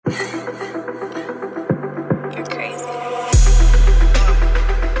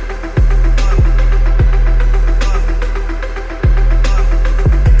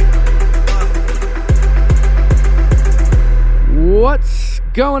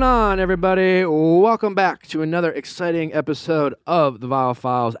Going on, everybody? Welcome back to another exciting episode of the Viall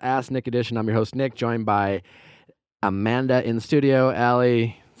Files Ask Nick Edition. I'm your host, Nick, joined by Amanda in studio.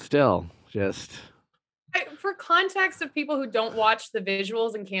 Allie, still just... For context of people who don't watch the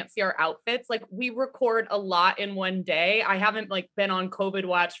visuals and can't see our outfits, like we record a lot in one day. I haven't been on COVID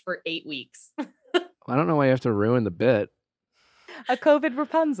watch for 8 weeks. I don't know why you have to ruin the bit. A COVID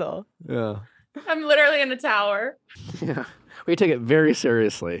Rapunzel. Yeah. I'm literally in the tower. Yeah. We take it very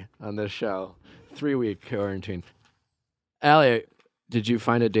seriously on this show. 3-week quarantine. Allie, did you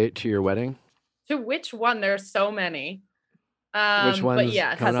find a date to your wedding? To which one? There's so many. Which one? But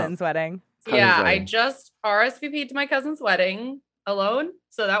yes. Cousin's wedding. Yeah, I just RSVP'd to my cousin's wedding alone.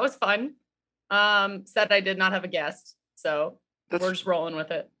 So that was fun. Said I did not have a guest. So we're just rolling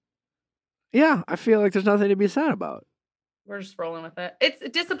with it. Yeah, I feel like there's nothing to be sad about. We're just rolling with it. It's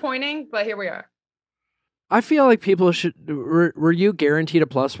disappointing, but here we are. I feel like people should... Were you guaranteed a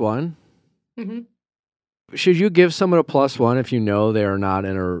 +1? Mm-hmm. Should you give someone a +1 if you know they are not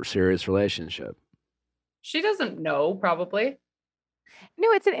in a serious relationship? She doesn't know, probably.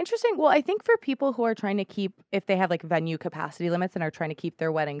 No, it's an interesting... Well, I think for people who are trying to keep... If they have like venue capacity limits and are trying to keep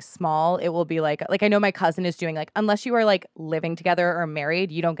their wedding small, it will be like I know my cousin is doing unless you are living together or married,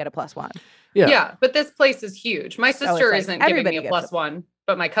 you don't get a +1. Yeah, but this place is huge. My sister isn't giving me a +1,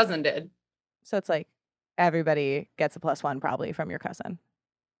 but my cousin did. So it's everybody gets a +1 probably from your cousin.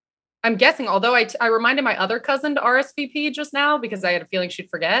 I'm guessing, although I reminded my other cousin to RSVP just now because I had a feeling she'd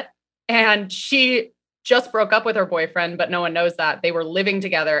forget. And she just broke up with her boyfriend, but no one knows that. They were living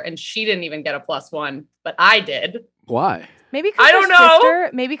together and she didn't even get a +1, but I did. Why? Maybe I don't know.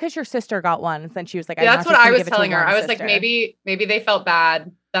 Maybe because your sister got one, and then she was like, yeah, that's what I was telling her. I was like, maybe they felt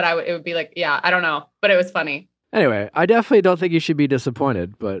bad that it would be I don't know, but it was funny. Anyway, I definitely don't think you should be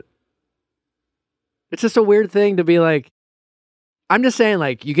disappointed, but it's just a weird thing to be I'm just saying,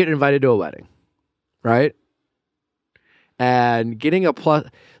 you get invited to a wedding, right? And getting a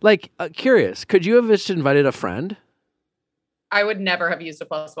curious, could you have just invited a friend? I would never have used a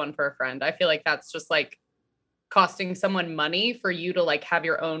 +1 for a friend. I feel like that's just costing someone money for you to have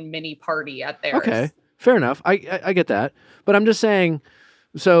your own mini party at theirs. Okay, fair enough. I get that, but I'm just saying.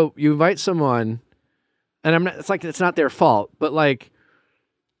 So you invite someone, and I'm not. It's not their fault, but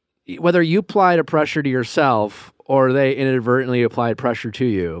whether you applied a pressure to yourself or they inadvertently applied pressure to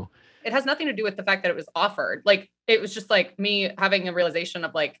you. It has nothing to do with the fact that it was offered. It was just me having a realization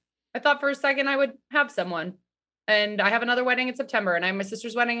of I thought for a second I would have someone. And I have another wedding in September and I have my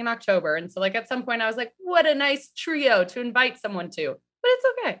sister's wedding in October. And so at some point I was what a nice trio to invite someone to. But it's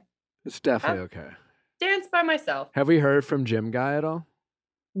okay. It's definitely okay. Dance by myself. Have we heard from Jim Guy at all?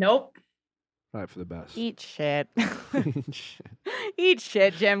 Nope. Probably for the best. Eat shit. Eat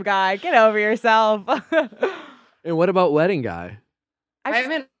shit, Jim Guy. Get over yourself. And what about Wedding Guy? I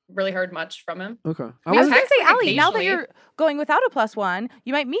haven't really heard much from him. Okay. I was going to say, Allie, now that you're going without a +1,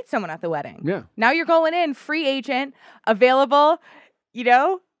 you might meet someone at the wedding. Yeah. Now you're going in, free agent, available,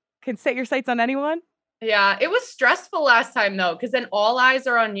 can set your sights on anyone. Yeah, it was stressful last time, though, because then all eyes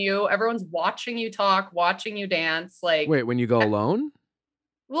are on you. Everyone's watching you talk, watching you dance. Wait, when you go alone?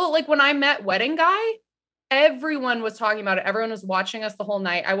 Well, when I met Wedding Guy, everyone was talking about it. Everyone was watching us the whole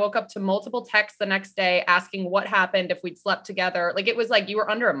night. I woke up to multiple texts the next day asking what happened, if we'd slept together. It was you were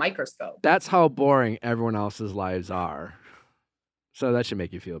under a microscope. That's how boring everyone else's lives are. So that should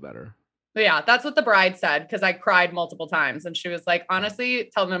make you feel better. But yeah, that's what the bride said, because I cried multiple times. And she was like, honestly,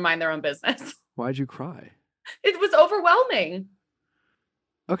 tell them to mind their own business. Why'd you cry? It was overwhelming.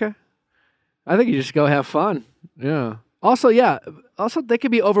 Okay. I think you just go have fun. Yeah. Also, they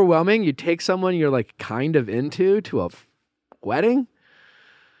could be overwhelming. You take someone you're kind of into to a wedding.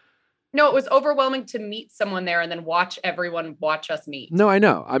 No, it was overwhelming to meet someone there and then watch everyone watch us meet. No, I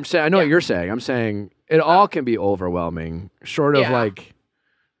know. I know what you're saying. I'm saying it all can be overwhelming, short of I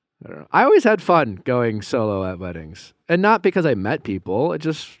don't know. I always had fun going solo at weddings, and not because I met people. It's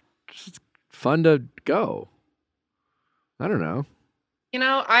just fun to go. I don't know.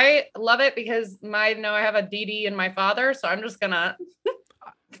 I love it because I know I have a DD and my father, so I'm just gonna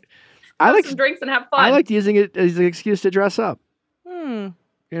have some drinks and have fun. I liked using it as an excuse to dress up.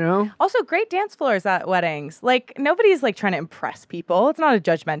 Also, great dance floors at weddings. Nobody's trying to impress people. It's not a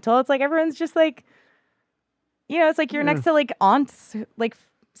judgmental. It's everyone's just it's you're next to aunts,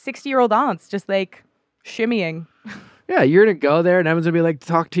 60-year-old aunts, just shimmying. Yeah, you're going to go there and everyone's going to be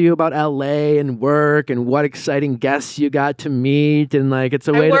talk to you about LA and work and what exciting guests you got to meet. And it's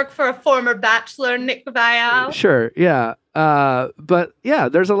a way I work for a former bachelor, Nick Viall. Sure. Yeah. But yeah,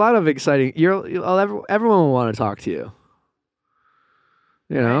 there's a lot of exciting, everyone will want to talk to you.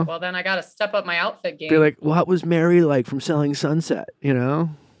 You know, Right, well, then I got to step up my outfit game. be like, what was Mary like from Selling Sunset? You know,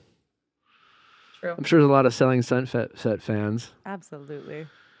 True. I'm sure there's a lot of Selling Sunset fans Absolutely.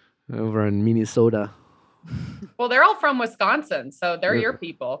 over in Minnesota. Well, they're all from Wisconsin, so they're your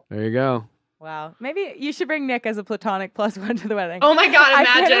people. There you go. Wow. Maybe you should bring Nick as a platonic +1 to the wedding. Oh my God, I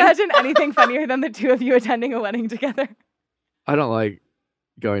can't imagine. imagine anything funnier than the two of you attending a wedding together. I don't like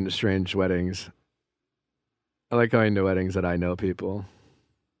going to strange weddings. I like going to weddings that I know people.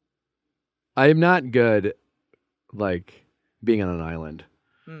 I am not good, like, being on an island.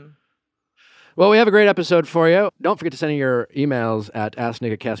 Well, we have a great episode for you. Don't forget to send in your emails at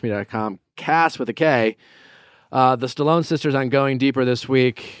asknick@castme.com, cast with a K. The Stallone sisters on Going Deeper this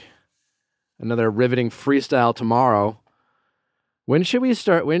week. Another riveting freestyle tomorrow. When should we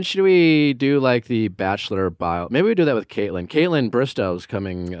start? When should we do like the Bachelor bio? Maybe we do that with Caitlin. Caitlin Bristow's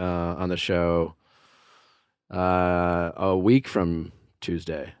coming on the show a week from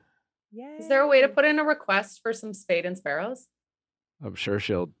Tuesday. Is there a way to put in a request for some Spade and Sparrows? I'm sure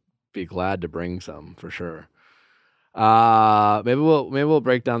she'll be glad to bring some for sure. Maybe we'll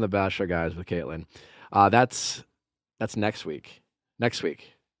break down the Bachelor guys with Caitlin. That's next week. Next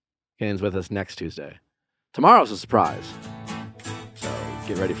week. Caitlin's with us next Tuesday. Tomorrow's a surprise. So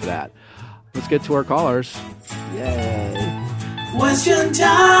get ready for that. Let's get to our callers. Yay. Question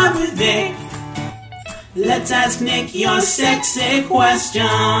time with Nick. Let's ask Nick your sexy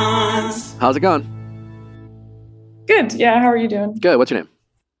questions. How's it going? Good. Yeah. How are you doing? Good. What's your name?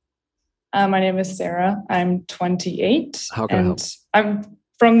 My name is Sarah. I'm 28. How can I help? I'm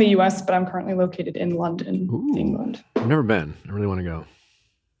from the US, but I'm currently located in London, Ooh. England. I've never been. I really want to go.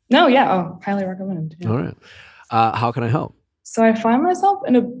 No, yeah. Oh, highly recommend. Yeah. All right. How can I help? So I find myself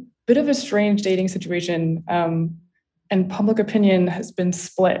in a bit of a strange dating situation. And public opinion has been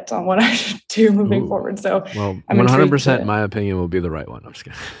split on what I should do moving forward. So Well, I'm 100% my opinion will be the right one. I'm just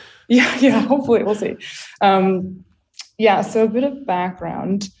kidding. Yeah. Hopefully we'll see. So a bit of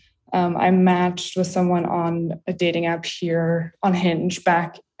background. I matched with someone on a dating app here on Hinge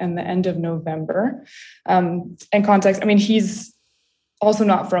back in the end of November. And context, I mean, he's also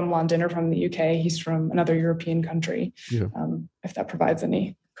not from London or from the UK. He's from another European country, if that provides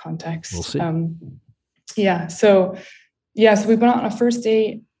any context. We'll see. So we went on a first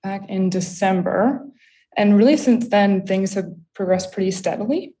date back in December. And really since then, things have progressed pretty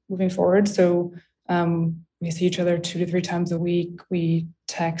steadily moving forward. So we see each other 2 to 3 times a week. We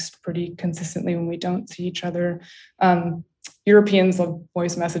text pretty consistently when we don't see each other. Europeans love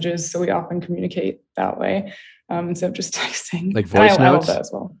voice messages, so we often communicate that way instead of just texting. Like voice I notes? love that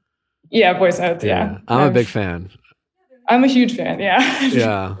as well. Yeah, voice notes, yeah. I'm a big fan. I'm a huge fan, yeah.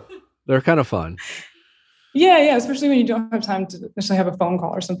 Yeah. They're kind of fun. Yeah, especially when you don't have time to necessarily have a phone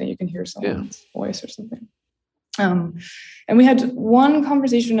call or something, you can hear someone's voice or something. And we had one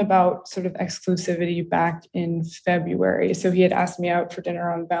conversation about sort of exclusivity back in February. So he had asked me out for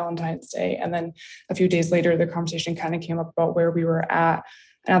dinner on Valentine's Day. And then a few days later, the conversation kind of came up about where we were at.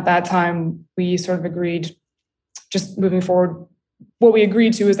 And at that time, we sort of agreed, just moving forward, what we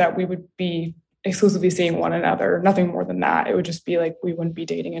agreed to is that we would be exclusively seeing one another, nothing more than that. It would just be like we wouldn't be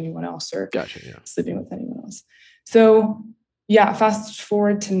dating anyone else or sleeping with anyone else. So yeah, fast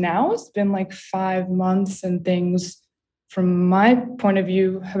forward to now, it's been like 5 months and things from my point of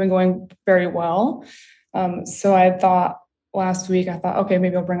view have been going very well. So I thought last week, okay,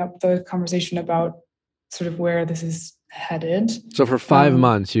 maybe I'll bring up the conversation about sort of where this is headed. So for 5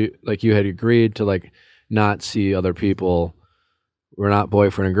 months, you had agreed to like not see other people. We're not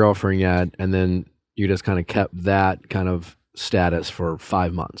boyfriend and girlfriend yet. And then you just kind of kept that kind of status for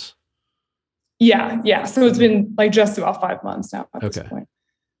 5 months. Yeah. So it's been like just about 5 months now at this point.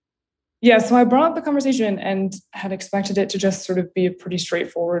 Yeah. So I brought up the conversation and had expected it to just sort of be a pretty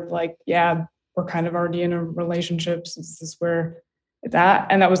straightforward, like, yeah, we're kind of already in a relationship. So this is where it's at.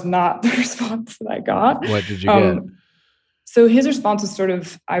 And that was not the response that I got. What did you get? So his response was sort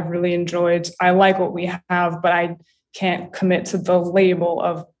of, I've really enjoyed, I like what we have, but I can't commit to the label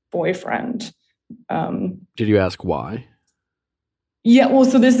of boyfriend. Did you ask why? Yeah, well,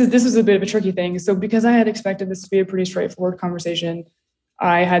 so this was a bit of a tricky thing. So because I had expected this to be a pretty straightforward conversation,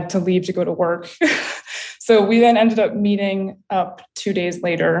 I had to leave to go to work. So we then ended up meeting up 2 days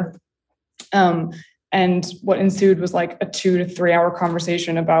later. And what ensued was like a 2 to 3 hour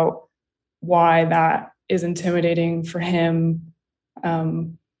conversation about why that is intimidating for him.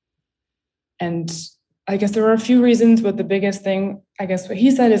 And I guess there were a few reasons, but the biggest thing, I guess what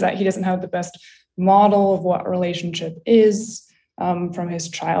he said is that he doesn't have the best model of what a relationship is. From his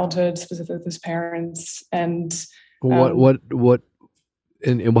childhood, specifically with his parents, and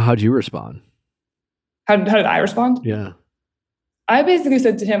and how'd you respond? How did I respond? Yeah, I basically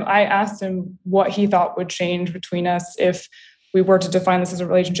said to him, I asked him what he thought would change between us if we were to define this as a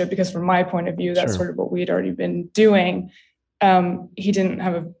relationship, because from my point of view, that's sort of what we had already been doing. He didn't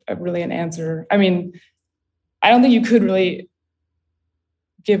have really an answer. I mean, I don't think you could really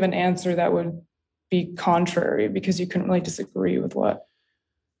give an answer that would be contrary, because you couldn't really disagree with what.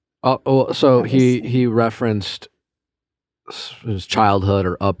 So he referenced his childhood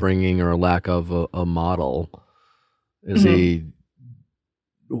or upbringing or lack of a model.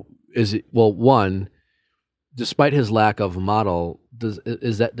 Is one, despite his lack of a model,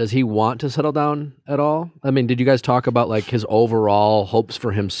 does he want to settle down at all? I mean, did you guys talk about like his overall hopes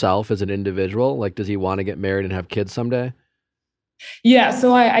for himself as an individual? Like, does he want to get married and have kids someday? Yeah,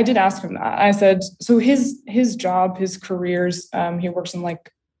 so I did ask him that. I said, so his job, his careers, he works in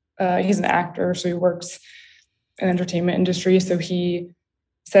he's an actor, so he works in the entertainment industry. So he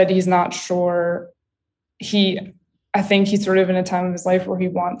said he's not sure. I think he's sort of in a time of his life where he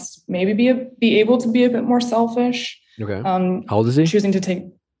wants maybe be able to be a bit more selfish. Okay. How old is he? Choosing to take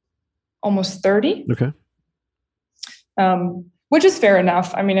almost 30. Okay. Which is fair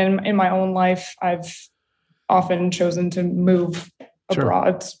enough. I mean, in my own life, I've often chosen to move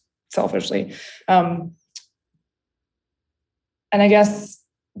abroad selfishly. And I guess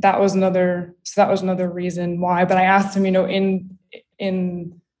that was another reason why. But I asked him, in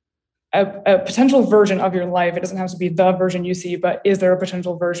a potential version of your life, it doesn't have to be the version you see, but is there a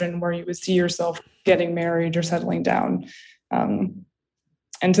potential version where you would see yourself getting married or settling down? And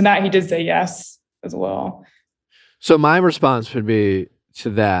to that, he did say yes as well. So my response would be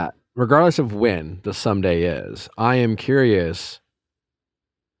to that, regardless of when the someday is, I am curious,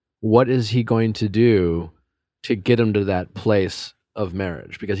 what is he going to do to get him to that place of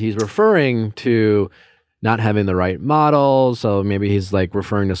marriage? Because he's referring to not having the right model. So maybe he's like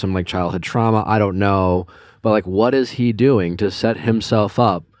referring to some like childhood trauma. I don't know. But like, what is he doing to set himself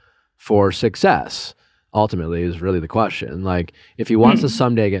up for success? Ultimately is really the question. Like, if he wants to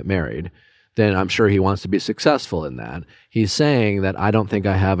someday get married, then I'm sure he wants to be successful in that. He's saying that I don't think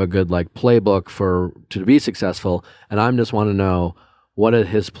I have a good like playbook to be successful. And I just want to know, what are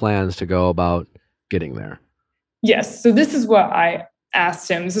his plans to go about getting there? Yes. So this is what I asked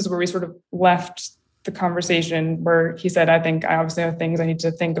him. This is where we sort of left the conversation, where he said, I think I obviously have things I need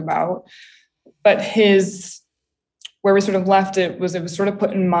to think about. But where we sort of left it was sort of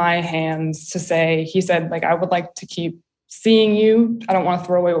put in my hands to say, he said, like, I would like to keep seeing you. I don't want to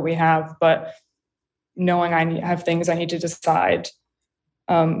throw away what we have, but knowing I have things I need to decide.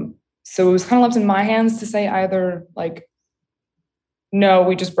 So it was kind of left in my hands to say either like, no,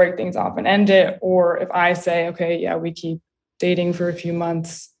 we just break things off and end it. Or if I say, okay, yeah, we keep dating for a few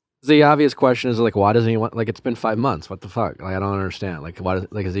months. The obvious question is like, why doesn't he want, like, it's been 5 months. What the fuck? Like, I don't understand. Like, why,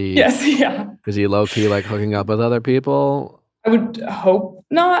 is he, is he low key, like hooking up with other people? I would hope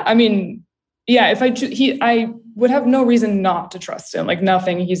not. I mean, yeah, if I would have no reason not to trust him. Like,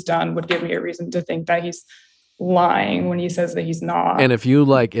 nothing he's done would give me a reason to think that he's lying when he says that he's not. And if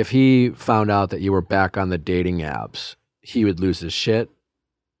he found out that you were back on the dating apps, he would lose his shit.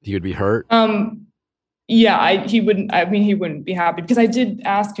 He would be hurt. Yeah, he wouldn't be happy, because I did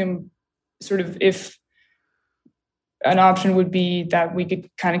ask him sort of if an option would be that we could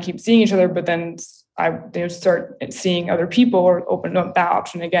kind of keep seeing each other, but then they would start seeing other people or open up that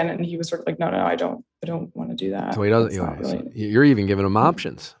option again. And he was sort of like, no, I don't want to do that. So he doesn't, you're even giving him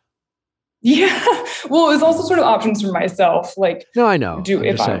options. Yeah. Well, it was also sort of options for myself. Like, no, I know.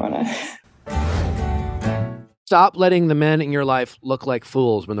 If I want to. Stop letting the men in your life look like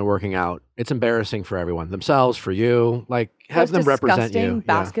fools when they're working out. It's embarrassing for everyone, themselves, for you. Like, have them represent you.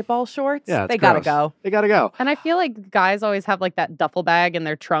 Basketball shorts. Yeah, they gotta go. They gotta go. And I feel like guys always have like that duffel bag in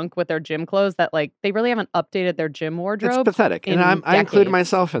their trunk with their gym clothes that like they really haven't updated their gym wardrobe. It's pathetic, and I included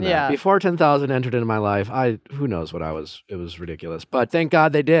myself in that. Yeah. Before 10,000 entered into my life, who knows what I was. It was ridiculous, but thank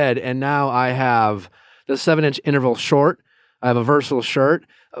God they did. And now I have the 7-inch interval short. I have a versatile shirt.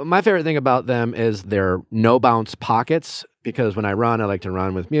 My favorite thing about them is their no bounce pockets, because when I run, I like to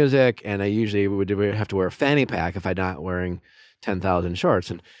run with music, and I usually would have to wear a fanny pack if I'm not wearing 10,000 shorts.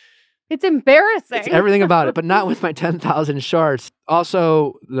 And it's embarrassing. It's everything about it, but not with my 10,000 shorts.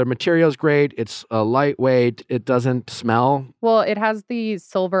 Also, the material is great. It's lightweight. It doesn't smell. Well, it has the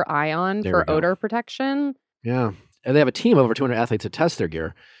silver ion for odor protection. Yeah. And they have a team of over 200 athletes to test their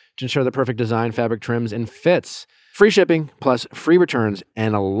gear to ensure the perfect design, fabric, trims, and fits. Free shipping, plus free returns,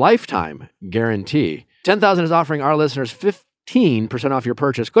 and a lifetime guarantee. 10,000 is offering our listeners 15% off your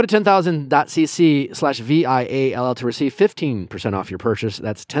purchase. Go to 10,000.cc/VIALL to receive 15% off your purchase.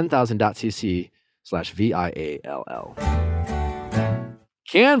 That's 10,000.cc/VIALL.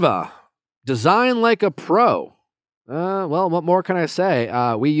 Canva. Design like a pro. Well, what more can I say?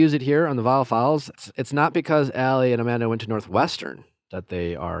 We use it here on the Vile Files. It's not because Allie and Amanda went to Northwestern that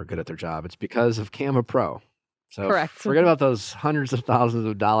they are good at their job. It's because of Canva Pro. So Correct. forget about those hundreds of thousands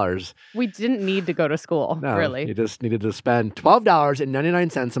of dollars. We didn't need to go to school, No, really. You just needed to spend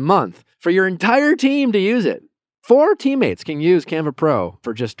 $12.99 a month for your entire team to use it. 4 teammates can use Canva Pro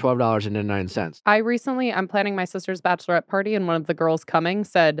for just $12.99. I'm planning my sister's bachelorette party, and one of the girls coming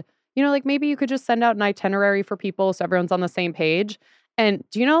said, like maybe you could just send out an itinerary for people so everyone's on the same page. And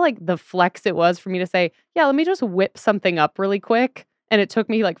do you know like the flex it was for me to say, yeah, let me just whip something up really quick? And it took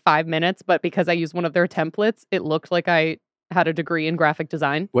me like 5 minutes, but because I used one of their templates, it looked like I had a degree in graphic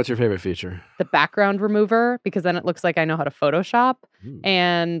design. What's your favorite feature? The background remover, because then it looks like I know how to Photoshop,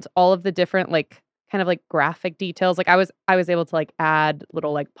 and all of the different like kind of like graphic details. Like I was able to like add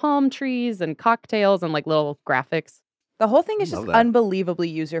little like palm trees and cocktails and like little graphics. The whole thing is Love just that. unbelievably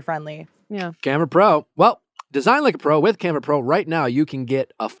user-friendly. Yeah. Canva Pro. Well, design like a pro with Canva Pro. Right now, you can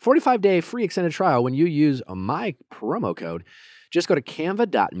get a 45-day free extended trial when you use my promo code. Just go to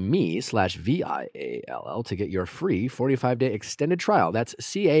canva.me/VIALL to get your free 45-day extended trial. That's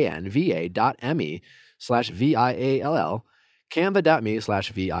canva.me/VIALL.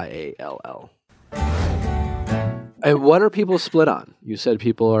 Canva.me/VIALL. And what are people split on? You said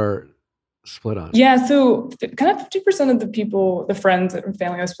people are split on. Yeah, so kind of 50% of the friends and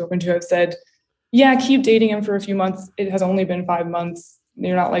family I've spoken to have said, yeah, keep dating him for a few months. It has only been 5 months.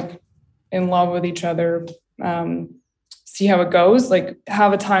 You're not like in love with each other. See how it goes. Like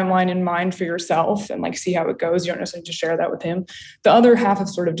have a timeline in mind for yourself and like see how it goes. You don't necessarily need to share that with him. The other half have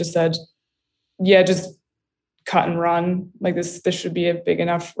sort of just said, yeah, just cut and run. Like this should be a big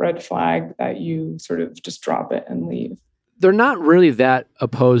enough red flag that you sort of just drop it and leave. They're not really that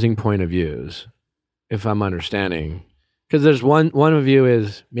opposing point of views, if I'm understanding. Because there's one of you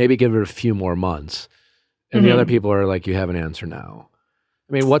is maybe give it a few more months. And the other people are like, you have an answer now.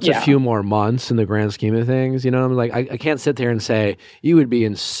 I mean, what's a few more months in the grand scheme of things? You know, I'm like, I can't sit there and say you would be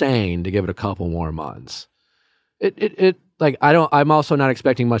insane to give it a couple more months. I'm also not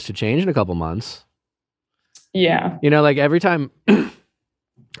expecting much to change in a couple months. Yeah. You know, like every time,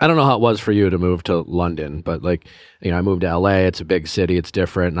 I don't know how it was for you to move to London, but like, I moved to LA. It's a big city. It's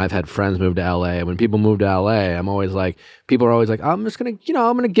different. And I've had friends move to LA. And when people move to LA, people are always like, I'm just going to,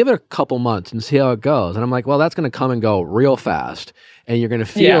 I'm going to give it a couple months and see how it goes. And I'm like, well, that's going to come and go real fast. And you're going to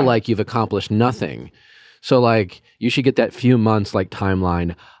feel like you've accomplished nothing. So like, you should get that few months like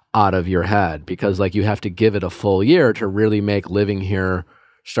timeline out of your head because like you have to give it a full year to really make living here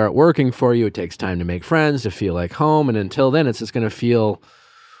start working for you. It takes time to make friends, to feel like home. And until then, it's just going to feel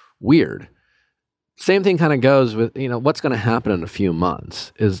weird. Same thing kind of goes with, what's going to happen in a few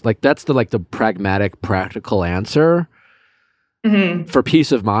months is like, that's the pragmatic, practical answer for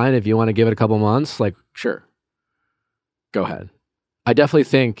peace of mind. If you want to give it a couple months, like, sure, go ahead. I definitely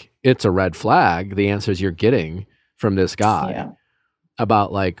think it's a red flag, the answers you're getting from this guy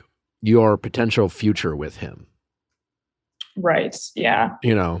about like your potential future with him. Right. Yeah.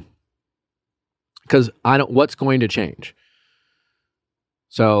 Because what's going to change?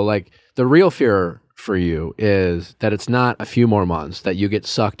 So like the real fear for you is that it's not a few more months, that you get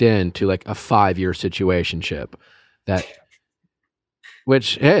sucked into like a 5-year situationship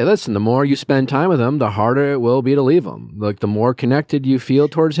which, hey, listen, the more you spend time with him, the harder it will be to leave him. Like the more connected you feel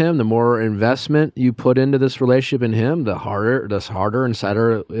towards him, the more investment you put into this relationship in him, the harder and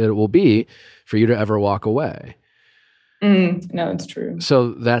sadder it will be for you to ever walk away. No, it's true.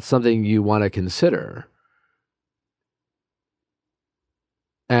 So that's something you want to consider.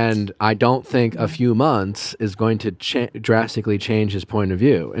 And I don't think a few months is going to drastically change his point of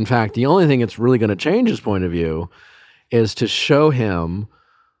view. In fact, the only thing that's really going to change his point of view is to show him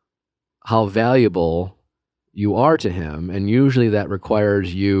how valuable you are to him. And usually that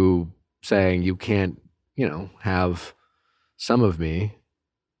requires you saying you can't, have some of me.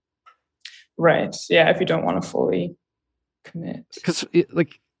 Right. Yeah. If you don't want to fully commit. Because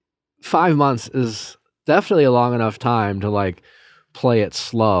 5 months is definitely a long enough time to like play it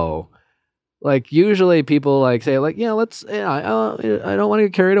slow. Like usually people like say like, let's, I don't want to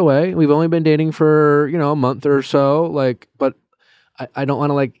get carried away. We've only been dating for, a month or so. Like, but I don't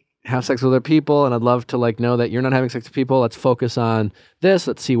want to like have sex with other people. And I'd love to like know that you're not having sex with people. Let's focus on this.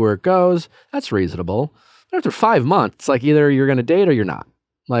 Let's see where it goes. That's reasonable. But after 5 months, it's like either you're going to date or you're not.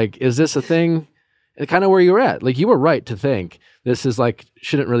 Like, is this a thing? Kind of where you were at. Like you were right to think this is like,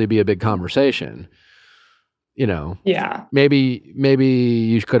 shouldn't really be a big conversation. Yeah. Maybe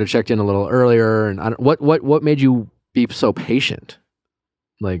you could have checked in a little earlier. And what made you be so patient?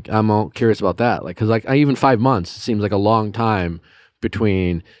 Like, I'm all curious about that. Like, cause like even 5 months seems like a long time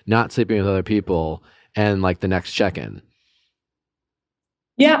between not sleeping with other people and like the next check-in?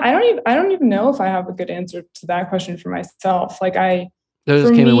 Yeah, I don't even know if I have a good answer to that question for myself. Like Those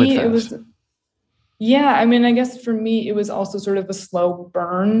for came and went me, fast. it was, yeah, I mean, I guess for me, it was also sort of a slow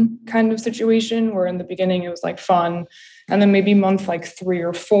burn kind of situation where in the beginning it was like fun. And then maybe month like 3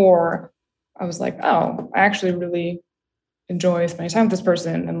 or 4, I was like, oh, I actually really enjoy spending time with this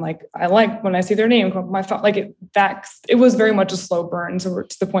person. And like, I like when I see their name, my phone, like it was very much a slow burn. So we're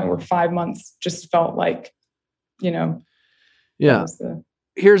to the point where 5 months just felt like, you know, Yeah.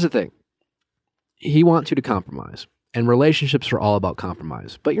 Here's the thing. He wants you to compromise, and relationships are all about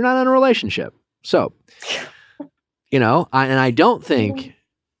compromise, but you're not in a relationship. So, you know, I don't think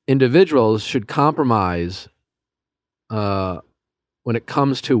individuals should compromise when it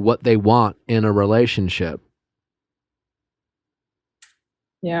comes to what they want in a relationship.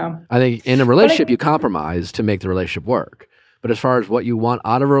 Yeah. I think in a relationship, you compromise to make the relationship work. But as far as what you want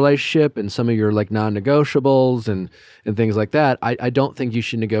out of a relationship and some of your like non-negotiables and things like that, I don't think you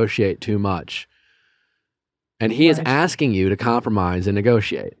should negotiate too much. And he is asking you to compromise and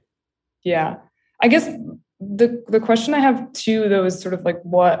negotiate. Yeah. I guess the question I have too, though, is sort of like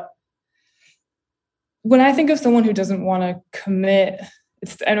when I think of someone who doesn't want to commit,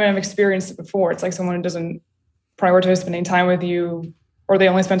 I know I've experienced it before. It's like someone who doesn't prioritize spending time with you, or they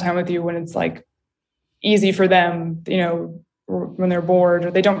only spend time with you when it's like easy for them, you know, when they're bored,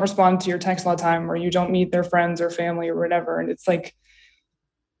 or they don't respond to your text all the time, or you don't meet their friends or family or whatever. And it's like,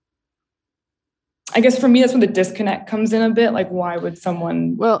 I guess for me, that's when the disconnect comes in a bit. Like, why would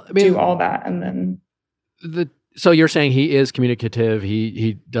someone do all that? And then so you're saying he is communicative.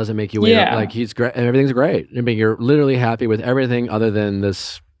 He doesn't make you wait. Yeah. Like he's great. Everything's great. I mean, you're literally happy with everything other than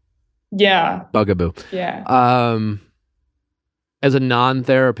this. Yeah. Bugaboo. Yeah. As a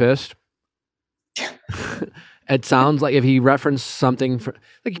non-therapist, it sounds like if he referenced something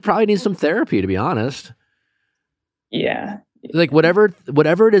like he probably needs some therapy, to be honest. Yeah. Like whatever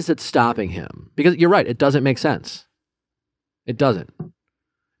it is that's stopping him, because you're right, it doesn't make sense. It doesn't.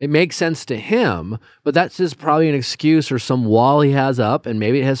 It makes sense to him, but that's just probably an excuse or some wall he has up, and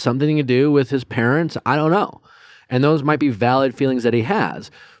maybe it has something to do with his parents. I don't know. And those might be valid feelings that he has,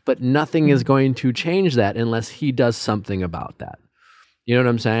 but nothing is going to change that unless he does something about that. You know what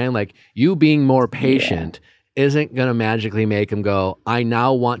I'm saying? Like you being more patient isn't going to magically make him go, I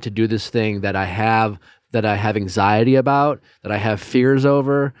now want to do this thing that I have anxiety about, that I have fears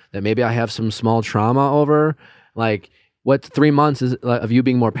over, that maybe I have some small trauma over. Like what 3 months of you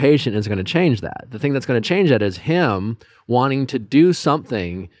being more patient is going to change that. The thing that's going to change that is him wanting to do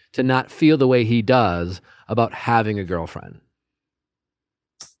something to not feel the way he does about having a girlfriend.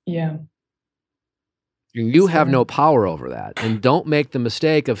 Yeah. You have no power over that. And don't make the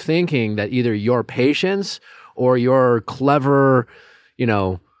mistake of thinking that either your patience or your clever, you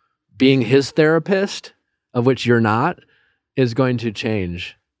know, being his therapist, of which you're not, is going to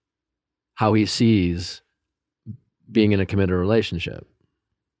change how he sees being in a committed relationship.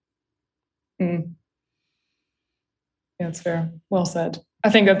 Yeah, that's fair. Well said. I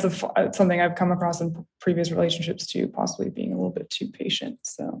think that's something I've come across in previous relationships too, possibly being a little bit too patient.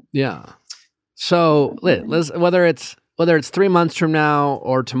 So yeah. So whether it's 3 months from now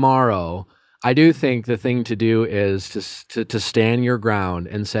or tomorrow, I do think the thing to do is to stand your ground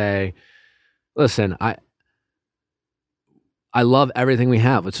and say, listen, I love everything we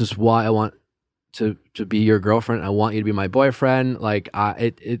have. It's just why I want to be your girlfriend. I want you to be my boyfriend. Like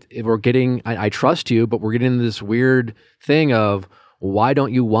I trust you, but we're getting into this weird thing of why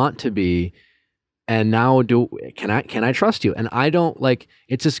don't you want to be? And now can I trust you? And I don't like,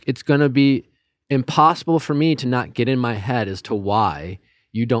 it's going to be impossible for me to not get in my head as to why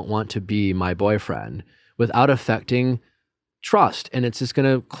you don't want to be my boyfriend without affecting trust. And it's just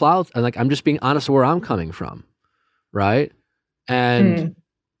going to cloud. Like, I'm just being honest where I'm coming from. Right. And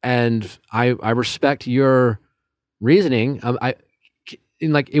I respect your reasoning.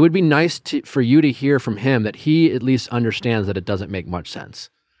 It would be nice for you to hear from him that he at least understands that it doesn't make much sense.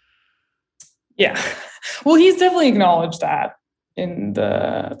 Yeah. Well, he's definitely acknowledged that in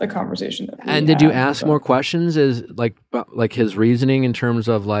the conversation that we And did you ask more questions? Is like his reasoning in terms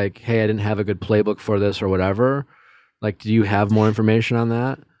of like, hey, I didn't have a good playbook for this or whatever. Like, do you have more information on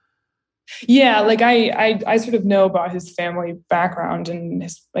that? Yeah, like I sort of know about his family background and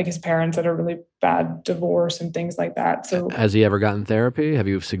his parents had a really bad divorce and things like that. So has he ever gotten therapy? Have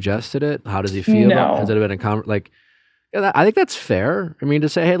you suggested it? How does he feel? No. Has it been I think that's fair. I mean, to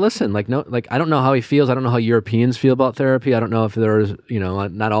say, hey, listen, I don't know how he feels. I don't know how Europeans feel about therapy. I don't know if there's,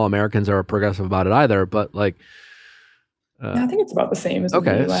 not all Americans are progressive about it either, but I think it's about the same as in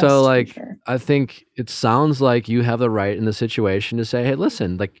the US, so sure. I think it sounds like you have the right in the situation to say, hey,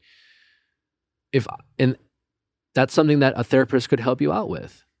 listen, and that's something that a therapist could help you out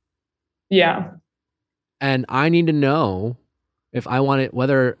with. Yeah. And I need to know if I want it,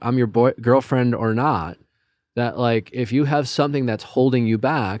 whether I'm your girlfriend or not, that like, if you have something that's holding you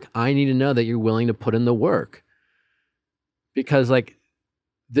back, I need to know that you're willing to put in the work. Because like,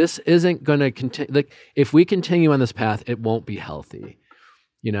 this isn't going to continue. Like, if we continue on this path, it won't be healthy,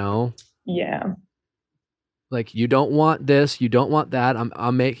 you know? Yeah. Like, you don't want this, you don't want that.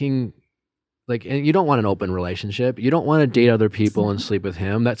 I'm making like, and you don't want an open relationship. You don't want to date other people and sleep with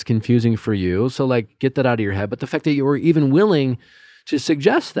him. That's confusing for you. So like, get that out of your head. But the fact that you were even willing to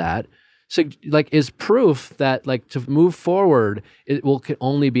suggest that, like, is proof that like, to move forward, it can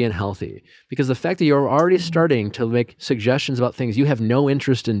only be unhealthy. Because the fact that you're already starting to make suggestions about things you have no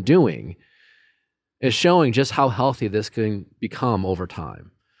interest in doing is showing just how healthy this can become over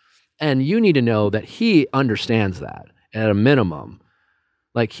time. And you need to know that he understands that at a minimum.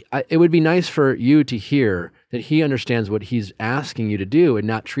 Like, it would be nice for you to hear that he understands what he's asking you to do and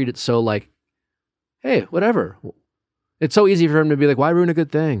not treat it so like, hey, whatever. It's so easy for him to be like, why ruin a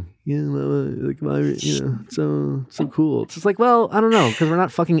good thing? Like, why, so cool. It's just like, well, I don't know, because we're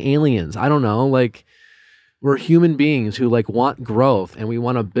not fucking aliens. I don't know. Like, we're human beings who like want growth, and we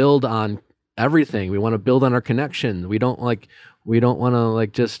want to build on everything. We want to build on our connection. We don't want to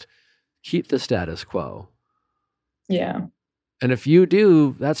like just keep the status quo. Yeah. And if you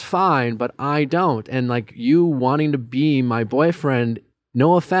do, that's fine, but I don't. And like, you wanting to be my boyfriend,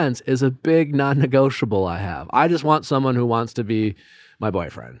 no offense, is a big non-negotiable I have. I just want someone who wants to be my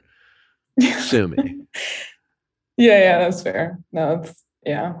boyfriend. Sue me. Yeah, that's fair. No, it's,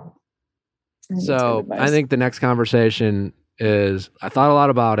 yeah. So I think the next conversation is, I thought a lot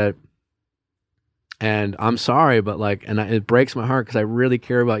about it, and I'm sorry, but like, and it breaks my heart because I really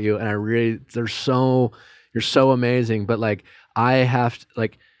care about you, and you're so amazing, but like, I have to,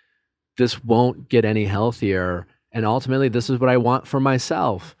 like, this won't get any healthier. And ultimately, this is what I want for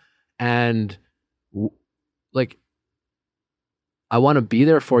myself. And like, I want to be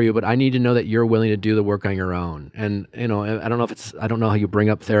there for you, but I need to know that you're willing to do the work on your own. And, you know, I don't know how you bring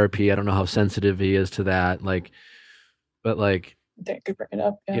up therapy. I don't know how sensitive he is to that. Like, but like, that could bring it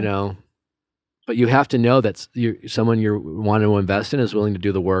up. Yeah. You know, but you have to know that someone you want to invest in is willing to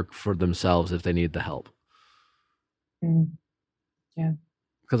do the work for themselves if they need the help. Yeah.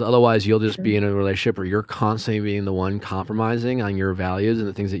 Because otherwise you'll just be in a relationship where you're constantly being the one compromising on your values and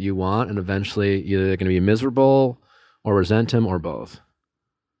the things that you want. And eventually either they're going to be miserable or resent him or both.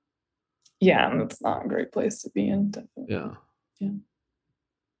 Yeah. And that's not a great place to be in. Definitely. Yeah.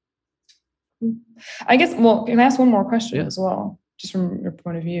 I guess, well, can I ask one more question as well, just from your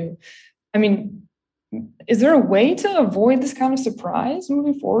point of view? I mean, is there a way to avoid this kind of surprise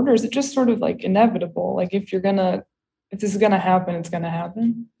moving forward? Or is it just sort of like inevitable? Like, if this is going to happen, it's going to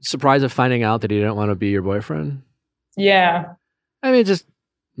happen. Surprise of finding out that he didn't want to be your boyfriend? Yeah. I mean, just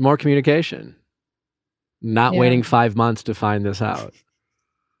more communication. Not waiting 5 months to find this out.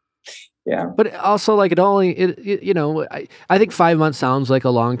 Yeah. But also, like, you know, I think 5 months sounds like a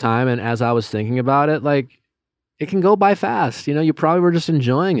long time. And as I was thinking about it, like, it can go by fast. You know, you probably were just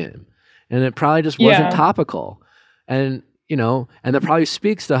enjoying it. And it probably just wasn't topical. And, you know, and that probably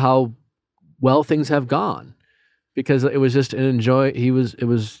speaks to how well things have gone. Because it was just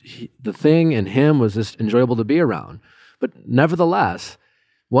the thing and him was just enjoyable to be around. But nevertheless,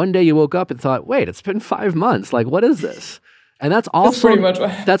 one day you woke up and thought, wait, it's been 5 months. Like, what is this? And that's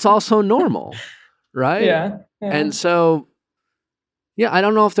also normal, right? Yeah. And so, I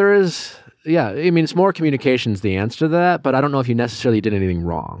don't know if there is, I mean, it's more communication's the answer to that, but I don't know if you necessarily did anything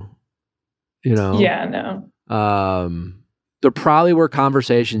wrong, you know? Yeah, no. There probably were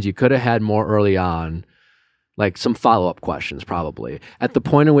conversations you could have had more early on, like some follow-up questions probably. At the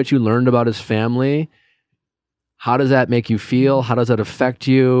point in which you learned about his family, how does that make you feel? How does that affect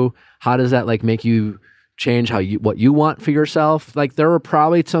you? How does that like make you change what you want for yourself? Like, there were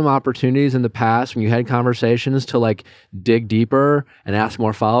probably some opportunities in the past when you had conversations to like dig deeper and ask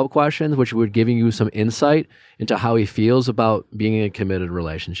more follow-up questions, which would give you some insight into how he feels about being in a committed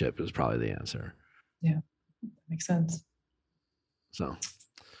relationship is probably the answer. Yeah, makes sense. So,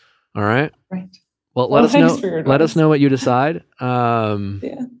 all right. Right. Well, let us know what you decide.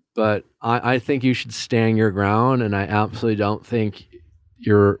 But I think you should stand your ground, and I absolutely don't think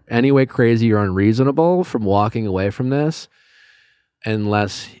you're any way crazy or unreasonable from walking away from this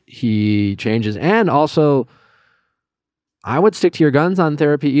unless he changes. And also, I would stick to your guns on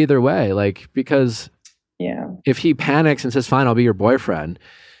therapy either way, like, because if he panics and says, fine, I'll be your boyfriend,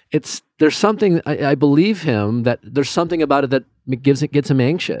 there's something, I believe him, that there's something about it that gets him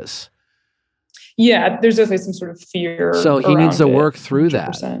anxious. Yeah, there's definitely some sort of fear. So he needs to work through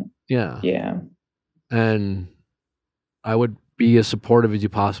 100%. That. Yeah. Yeah. And I would be as supportive as you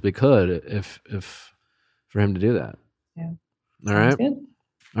possibly could if for him to do that. Yeah. All right. Sounds good.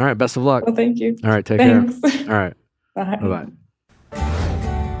 All right. Best of luck. Well, thank you. All right. Take Thanks. care. All right. Bye. Bye-bye.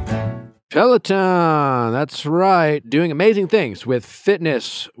 Peloton. That's right. Doing amazing things with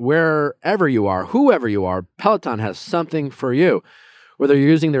fitness wherever you are, whoever you are. Peloton has something for you. Whether you're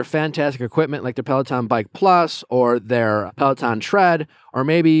using their fantastic equipment like the Peloton Bike Plus or their Peloton Tread, or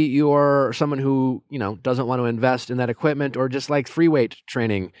maybe you're someone who, doesn't want to invest in that equipment or just like free weight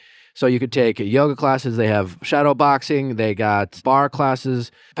training. So you could take yoga classes. They have shadow boxing. They got bar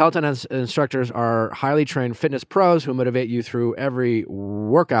classes. Peloton instructors are highly trained fitness pros who motivate you through every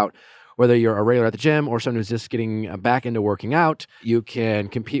workout. Whether you're a regular at the gym or someone who's just getting back into working out, you can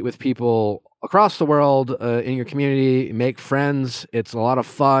compete with people across the world in your community, make friends. It's a lot of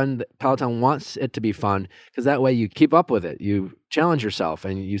fun. Peloton wants it to be fun because that way you keep up with it. You challenge yourself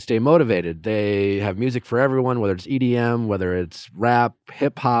and you stay motivated. They have music for everyone, whether it's EDM, whether it's rap,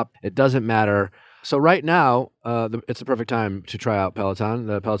 hip hop, it doesn't matter. So right now, it's the perfect time to try out Peloton.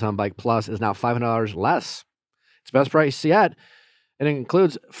 The Peloton Bike Plus is now $500 less. It's best price yet. And it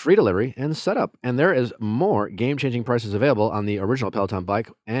includes free delivery and setup. And there is more game-changing prices available on the original Peloton bike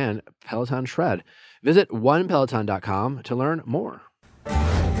and Peloton Tread. Visit onepeloton.com to learn more.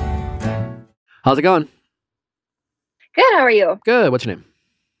 How's it going? Good. How are you? Good. What's your name?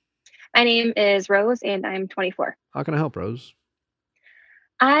 My name is Rose, and I'm 24. How can I help, Rose?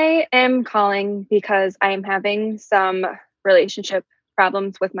 I am calling because I'm having some relationship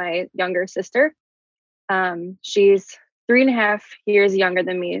problems with my younger sister. She's 3.5 years younger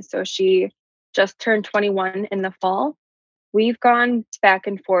than me, so she just turned 21 in the fall. We've gone back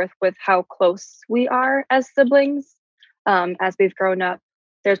and forth with how close we are as siblings as we've grown up.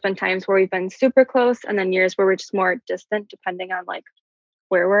 There's been times where we've been super close, and then years where we're just more distant, depending on like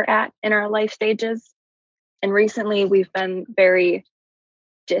where we're at in our life stages. And recently, we've been very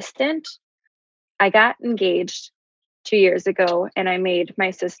distant. I got engaged 2 years ago, and I made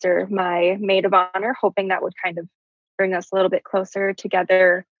my sister my maid of honor, hoping that would kind of bring us a little bit closer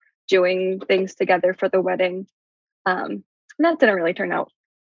together, doing things together for the wedding. And that didn't really turn out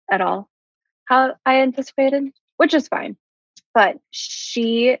at all how I anticipated, which is fine. But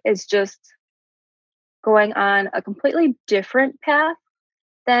she is just going on a completely different path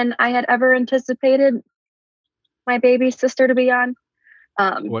than I had ever anticipated my baby sister to be on.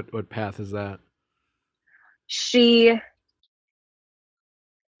 What path is that? She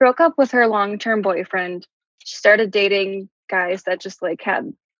broke up with her long-term boyfriend. She started dating guys that just like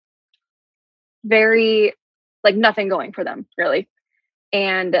had very like nothing going for them really.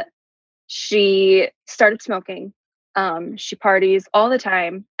 And she started smoking. She parties all the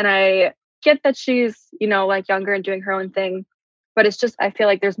time. And I get that she's, like younger and doing her own thing, but it's just, I feel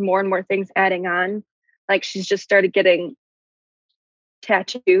like there's more and more things adding on. Like she's just started getting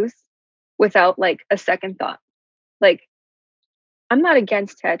tattoos without like a second thought. Like I'm not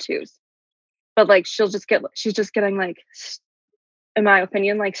against tattoos, but like she's just getting like, in my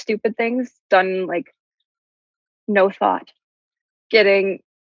opinion, like stupid things done, like no thought, getting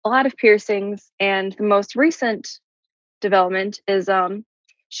a lot of piercings. And the most recent development is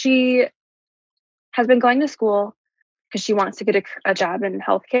she has been going to school because she wants to get a job in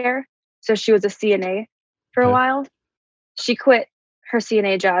healthcare. So she was a CNA for a while. She quit her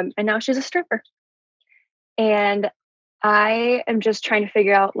CNA job and now she's a stripper. And I am just trying to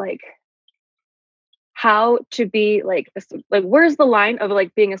figure out like how to be like where's the line of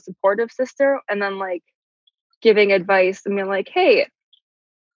like being a supportive sister and then like giving advice and being like, hey,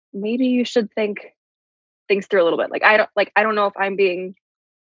 maybe you should think things through a little bit. Like I don't know if I'm being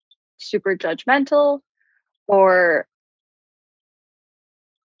super judgmental or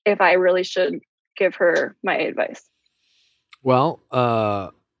if I really should give her my advice. Well,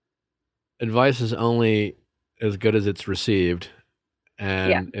 advice is only as good as it's received.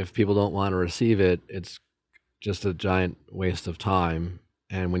 And if people don't want to receive it, it's just a giant waste of time.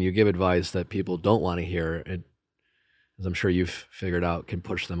 And when you give advice that people don't want to hear, it, as I'm sure you've figured out, can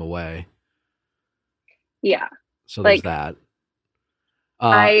push them away. Yeah. So there's that.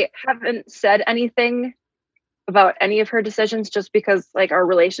 I haven't said anything about any of her decisions just because like our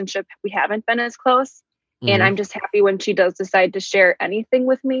relationship, we haven't been as close. And I'm just happy when she does decide to share anything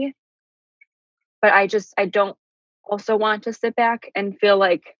with me. But I don't also want to sit back and feel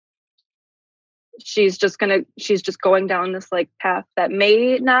like she's just going down this like path that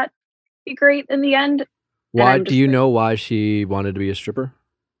may not be great in the end. Why do you know why she wanted to be a stripper?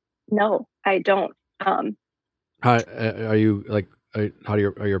 No, I don't. How are you like? Are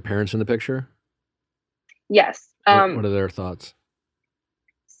your parents in the picture? Yes. What are their thoughts?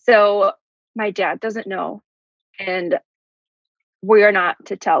 So my dad doesn't know, and we are not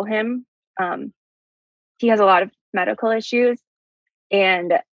to tell him. He has a lot of medical issues,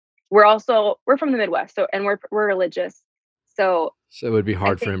 and we're from the Midwest, so and we're religious. So So it would be I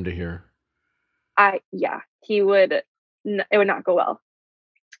hard for think him to hear. he would it would not go well.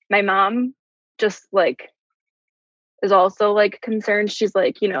 My mom just like is also like concerned. She's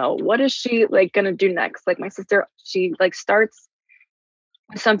like, what is she like gonna do next? Like my sister, she like starts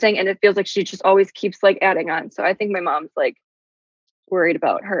with something and it feels like she just always keeps like adding on. So I think my mom's like worried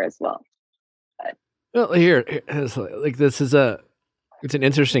about her as well. Well, it's like it's an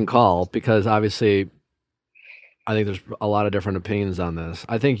interesting call because obviously I think there's a lot of different opinions on this.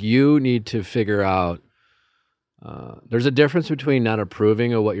 I think you need to figure out there's a difference between not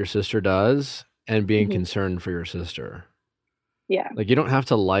approving of what your sister does and being Mhm. concerned for your sister. Yeah. Like you don't have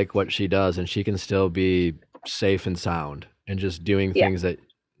to like what she does and she can still be safe and sound and just doing Yeah. things that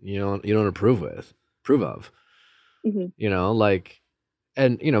you don't approve of. Mhm. Like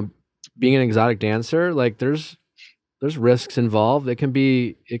and being an exotic dancer, like there's risks involved. It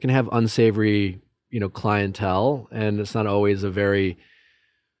can have unsavory, clientele, and it's not always a very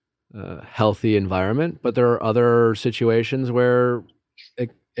healthy environment. But there are other situations where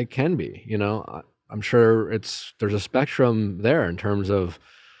it can be. I'm sure there's a spectrum there in terms of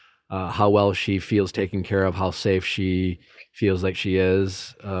how well she feels taken care of, how safe she feels like she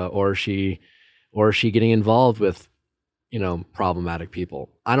is, or is she getting involved with problematic people.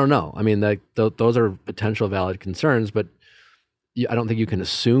 I don't know. I mean, those are potential valid concerns, but I don't think you can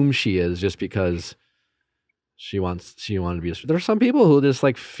assume she is just because she wanted to be. There are some people who just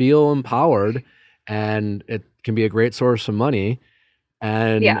like feel empowered, and it can be a great source of money,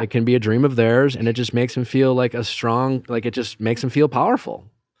 and Yeah. it can be a dream of theirs, and it just makes them feel like it just makes them feel powerful,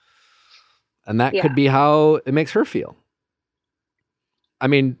 and that Yeah. could be how it makes her feel. I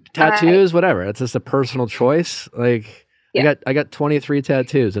mean, I tattoos, whatever. It's just a personal choice. Like. Yeah. I got 23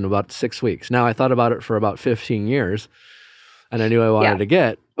 tattoos in about 6 weeks. Now I thought about it for about 15 years and I knew I wanted Yeah. to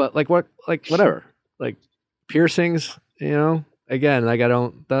get, but whatever, like piercings, again, like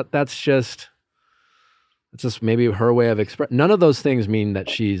it's just maybe her way of none of those things mean that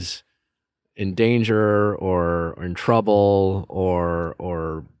she's in danger or in trouble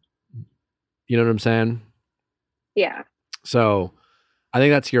or you know what I'm saying? Yeah. So I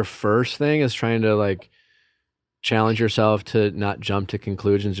think that's your first thing is trying to like challenge yourself to not jump to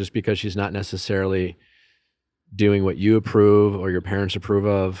conclusions just because she's not necessarily doing what you approve or your parents approve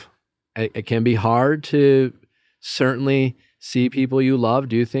of. It can be hard to certainly see people you love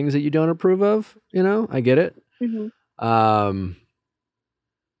do things that you don't approve of. I get it. Mhm.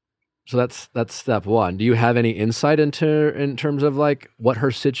 So that's step one. Do you have any insight in terms of like what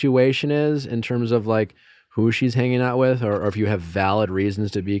her situation is in terms of like who she's hanging out with, or if you have valid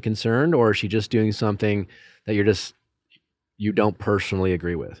reasons to be concerned, or is she just doing something that you don't personally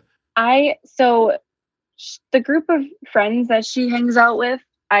agree with? So the group of friends that she hangs out with,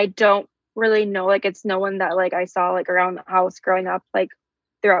 I don't really know. Like it's no one that like I saw like around the house growing up, like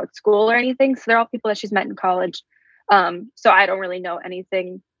throughout school or anything. So they're all people that she's met in college. So I don't really know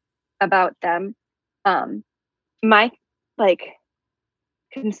anything about them. My like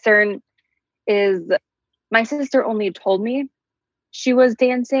concern is my sister only told me she was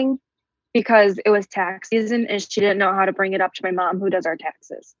dancing because it was tax season and she didn't know how to bring it up to my mom who does our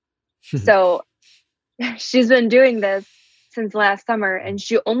taxes. So she's been doing this since last summer and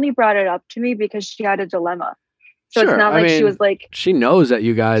she only brought it up to me because she had a dilemma. So Sure. it's not I like she mean, was like, she knows that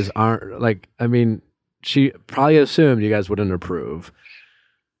you guys aren't like, I mean, she probably assumed you guys wouldn't approve.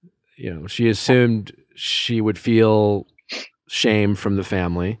 She assumed she would feel shame from the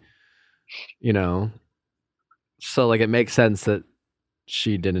family, so like it makes sense that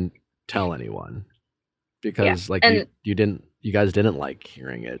she didn't tell anyone because like and you guys didn't like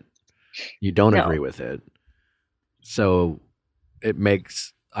hearing it. You don't No. agree with it. So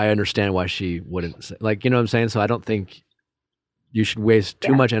I understand why she wouldn't say, like, you know what I'm saying? So I don't think you should waste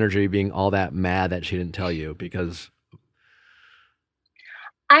too Yeah. much energy being all that mad that she didn't tell you because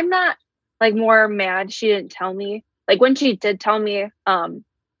I'm not like more mad she didn't tell me. Like when she did tell me,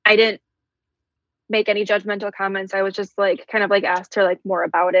 I didn't make any judgmental comments. I was just like kind of like asked her like more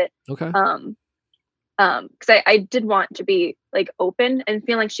about it. okay. Because I did want to be like open and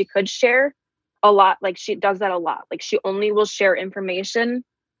feel like she could share a lot. Like she does that a lot. Like she only will share information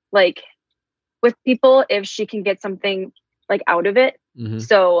like with people if she can get something like out of it. Mhm.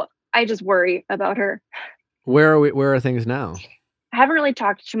 So I just worry about her. Where are things now? I haven't really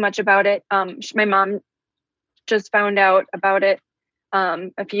talked too much about it. My mom just found out about it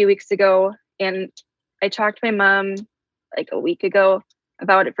a few weeks ago, and I talked to my mom like a week ago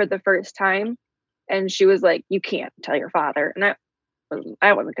about it for the first time. And she was like, you can't tell your father. And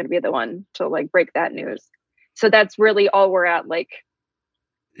I wasn't going to be the one to like break that news. So that's really all we're at. Like,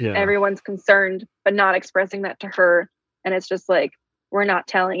 Yeah. everyone's concerned, but not expressing that to her. And it's just like, we're not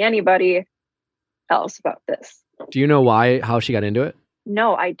telling anybody else about this. Do you know how she got into it?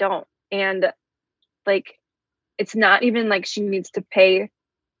 No, I don't. And like, it's not even like she needs to pay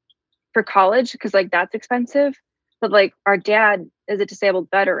for college, because like that's expensive. But like, our dad is a disabled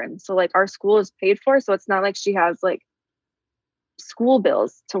veteran, so like our school is paid for, so it's not like she has like school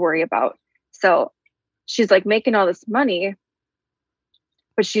bills to worry about. So she's like making all this money,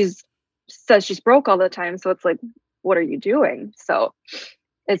 but says she's broke all the time. So it's like, what are you doing? So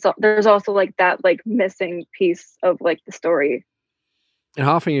there's also like that like missing piece of like the story. And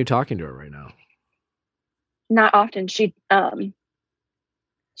how often are you talking to her right now? Not often. She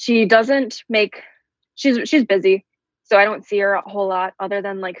doesn't make, she's busy, so I don't see her a whole lot other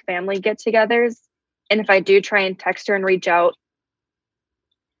than like family get-togethers. And if I do try and text her and reach out,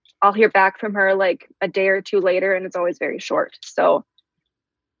 I'll hear back from her like a day or two later, and it's always very short. So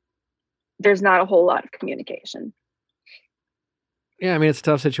there's not a whole lot of communication. Yeah, I mean, it's a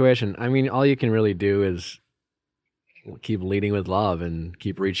tough situation. I mean, all you can really do is keep leading with love and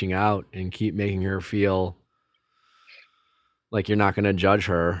keep reaching out and keep making her feel like you're not going to judge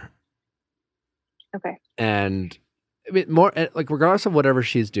her. Okay. And I mean, more like, regardless of whatever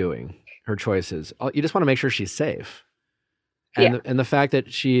she's doing, her choices, you just want to make sure she's safe. And and the fact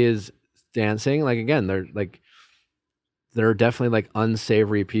that she is dancing, like, again, there are definitely like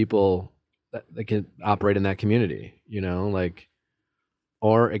unsavory people that can operate in that community, you know, like,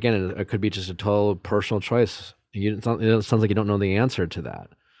 or again, it could be just a total personal choice. It sounds like you don't know the answer to that.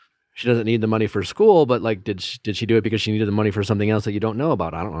 She doesn't need the money for school, but like, did she do it because she needed the money for something else that you don't know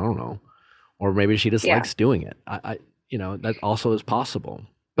about? I don't know. Or maybe she just likes doing it. I you know, that also is possible.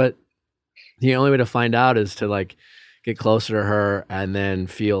 But the only way to find out is to like get closer to her and then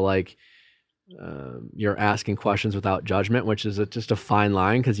feel like you're asking questions without judgment, which is just a fine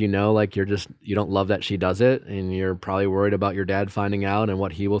line, because you know, like, you don't love that she does it, and you're probably worried about your dad finding out and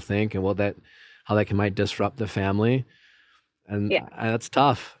what he will think and how that might disrupt the family. And that's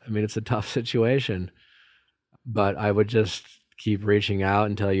tough. I mean, it's a tough situation, but I would just keep reaching out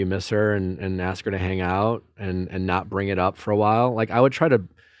until you miss her and ask her to hang out and not bring it up for a while. Like, I would try to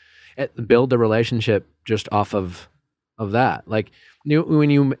build the relationship just off of that. Like,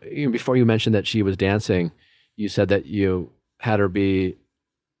 before you mentioned that she was dancing, you said that you had her be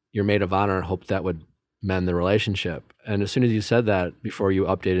your maid of honor and hoped that would mend the relationship. And as soon as you said that, before you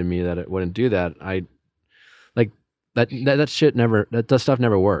updated me that it wouldn't do that, I like that shit never, that stuff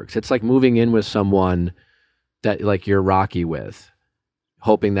never works. It's like moving in with someone that like you're rocky with,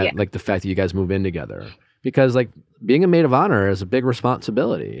 hoping that like the fact that you guys move in together, because like being a maid of honor is a big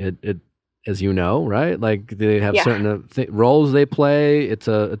responsibility. It as you know, right? Like, they have certain roles they play. It's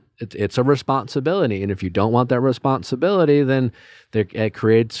a responsibility, and if you don't want that responsibility, then it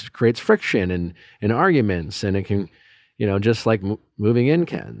creates friction and arguments, and it can, you know, just like moving in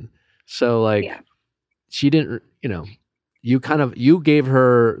can. So like, she didn't, you know, you gave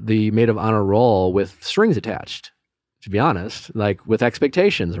her the maid of honor role with strings attached, to be honest, like with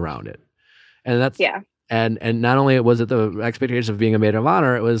expectations around it, and that's And not only was it the expectation of being a maid of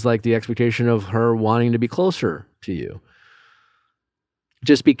honor, it was like the expectation of her wanting to be closer to you.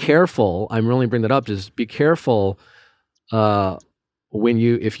 Just be careful. I'm really bringing that up. Just be careful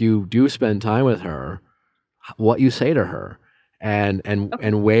if you do spend time with her, what you say to her,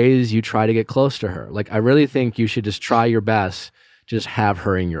 and ways you try to get close to her. Like, I really think you should just try your best to just have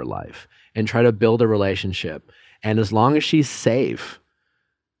her in your life and try to build a relationship. And as long as she's safe,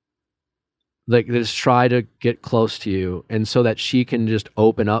 like, just try to get close to you, and so that she can just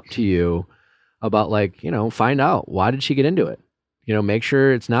open up to you about, like, you know, find out, why did she get into it? You know, make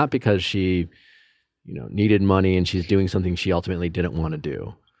sure it's not because she, you know, needed money and she's doing something she ultimately didn't want to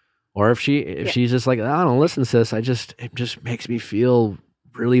do. Or if she's just like, I don't know, listen, sis, it just makes me feel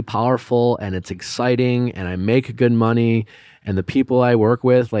really powerful, and it's exciting, and I make good money, and the people I work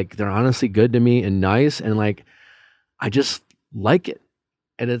with, like, they're honestly good to me and nice, and like, I just like it.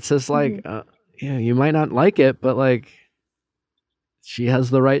 And it's just like, you might not like it, but like, she has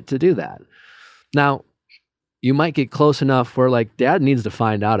the right to do that. Now, you might get close enough where like dad needs to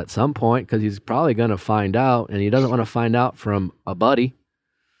find out at some point, because he's probably going to find out, and he doesn't want to find out from a buddy.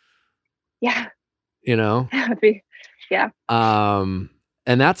 Yeah. You know? Yeah. And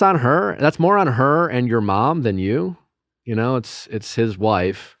that's on her. That's more on her and your mom than you. You know, it's his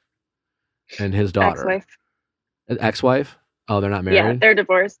wife and his daughter. Ex-wife. Ex-wife? Oh, they're not married? Yeah, they're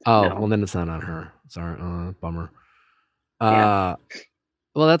divorced. Oh, no. Well, then it's not on her. Sorry, bummer. Yeah.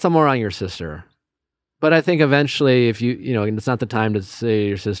 Well, that's more on your sister. But I think eventually, if you know, and it's not the time to say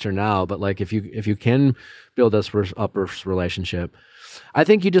your sister now, but like if you can build this upper relationship, I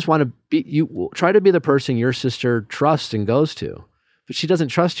think you just want to you try to be the person your sister trusts and goes to. But she doesn't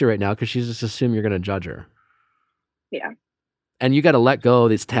trust you right now because she's just assumed you're going to judge her. Yeah. And you got to let go of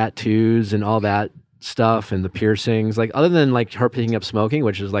these tattoos and all that stuff and the piercings. Like other than like her picking up smoking,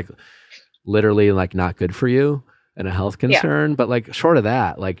 which is like literally like not good for you and a health concern. But like short of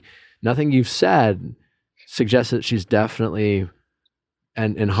that, like nothing you've said suggests that she's definitely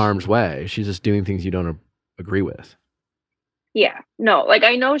in harm's way. She's just doing things you don't agree with. Yeah. No, like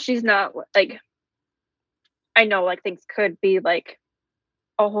I know she's not like, I know like things could be like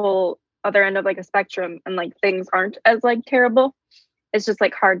a whole other end of like a spectrum and like things aren't as like terrible. It's just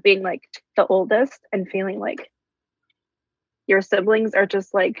like hard being like the oldest and feeling like your siblings are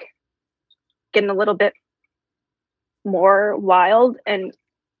just like getting a little bit more wild and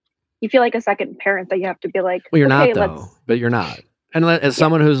you feel like a second parent that you have to be like, well, you're okay, not though, but you're not. And as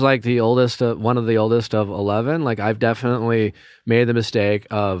someone who's like the oldest, one of the oldest of 11, like I've definitely made the mistake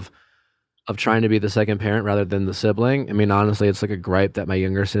of trying to be the second parent rather than the sibling. I mean, honestly, it's like a gripe that my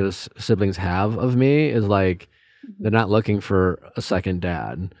younger siblings have of me is like, they're not looking for a second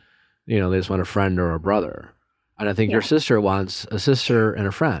dad. You know, they just want a friend or a brother. And I think your sister wants a sister and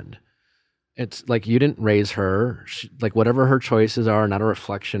a friend. It's like you didn't raise her. Like whatever her choices are, not a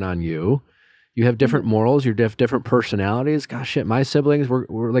reflection on you. You have different morals. You have different personalities. Gosh, shit, my siblings,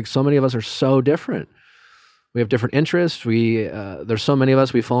 we're like so many of us are so different. We have different interests. There's so many of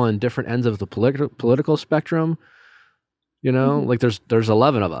us. We fall on different ends of the political spectrum. You know, like there's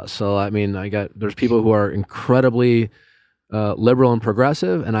 11 of us. So I mean, there's people who are incredibly liberal and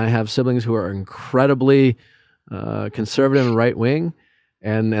progressive, and I have siblings who are incredibly conservative and right wing,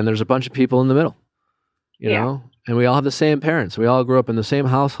 and there's a bunch of people in the middle. You know, and we all have the same parents. We all grew up in the same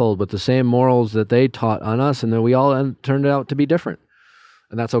household with the same morals that they taught on us, and then we all turned out to be different,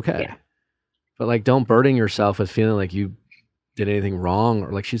 and that's okay. Yeah. But like, don't burden yourself with feeling like you did anything wrong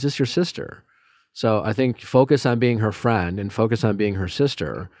or like she's just your sister. So I think focus on being her friend and focus on being her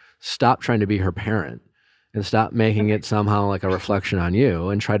sister. Stop trying to be her parent and stop making it somehow like a reflection on you,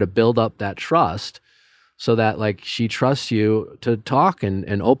 and try to build up that trust so that like she trusts you to talk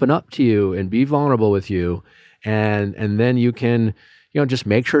and open up to you and be vulnerable with you. And then you can, you know, just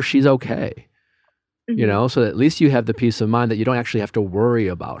make sure she's okay, you know, so at least you have the peace of mind that you don't actually have to worry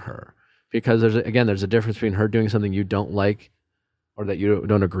about her, because there's a difference between her doing something you don't like or that you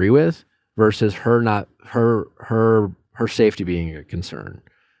don't agree with versus her safety being a concern.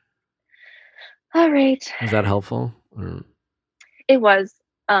 All right. Is that helpful? It was.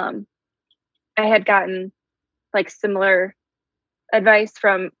 I had gotten like similar advice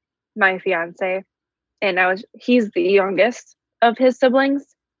from my fiance, and he's the youngest of his siblings.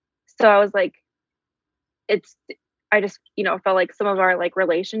 So I was like, I just, you know, felt like some of our like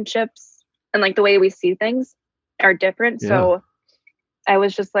relationships and like the way we see things are different. Yeah. So I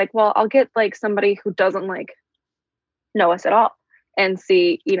was just like, well, I'll get like somebody who doesn't like know us at all and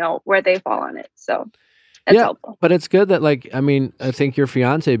see, you know, where they fall on it. So that's helpful. But it's good that like, I mean, I think your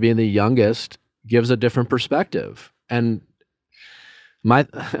fiance being the youngest gives a different perspective. And my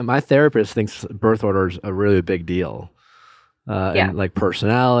therapist thinks birth order is a really big deal. And like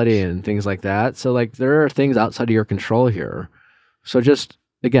personality and things like that. So like there are things outside of your control here. So just,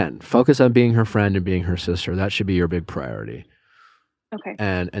 again, focus on being her friend and being her sister. That should be your big priority. Okay.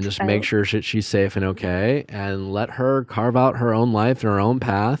 And just make sure she's safe and okay, and let her carve out her own life and her own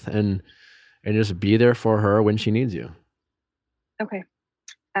path, and just be there for her when she needs you. Okay.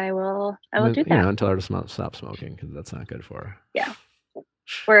 I will do that. You know, and tell her to stop smoking, because that's not good for her. Yeah.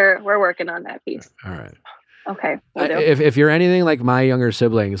 We're working on that piece. All right. Okay. If you're anything like my younger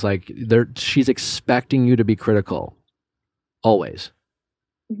siblings, like she's expecting you to be critical always.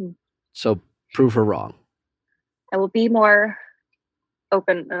 Mm-hmm. So prove her wrong. I will be more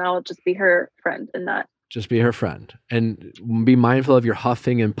open, and I'll just be her friend and not. Just be her friend, and be mindful of your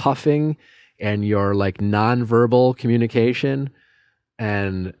huffing and puffing and your like nonverbal communication.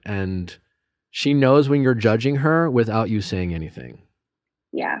 And she knows when you're judging her without you saying anything.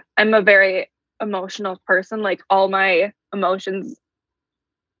 Yeah. I'm a very emotional person. Like all my emotions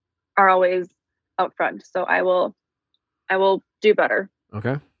are always out front. So I will do better.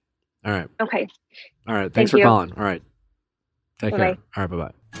 Okay. All right. Okay. All right. Thanks for calling. All right. Take care. All right.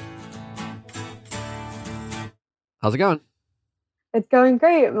 Bye-bye. How's it going? It's going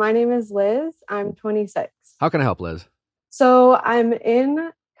great. My name is Liz. I'm 26. How can I help, Liz? So I'm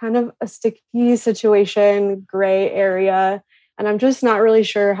in kind of a sticky situation, gray area, and I'm just not really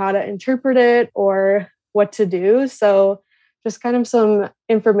sure how to interpret it or what to do. So just kind of some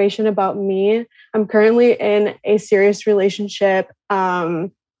information about me. I'm currently in a serious relationship.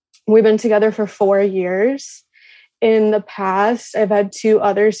 We've been together for 4 years. In the past, I've had 2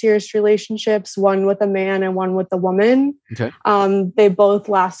 other serious relationships, one with a man and one with a woman. Okay. They both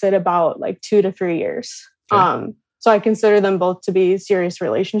lasted about like 2 to 3 years. Okay. So I consider them both to be serious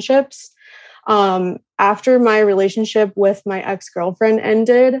relationships. After my relationship with my ex-girlfriend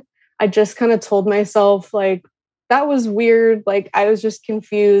ended, I just kind of told myself like, that was weird. Like I was just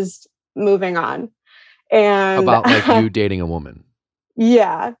confused, moving on. And About like you dating a woman.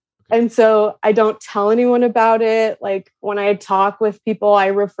 yeah. And so I don't tell anyone about it. Like when I talk with people, I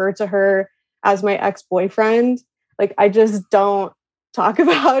refer to her as my ex-boyfriend. Like I just don't talk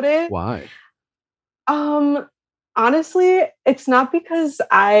about it. Why? Honestly, it's not because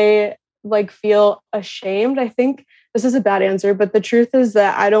I like feel ashamed. I think this is a bad answer, but the truth is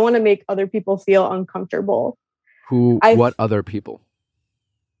that I don't want to make other people feel uncomfortable. What other people?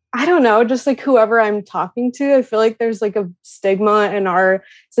 I don't know, just like whoever I'm talking to. I feel like there's like a stigma in our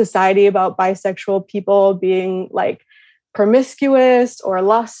society about bisexual people being like promiscuous or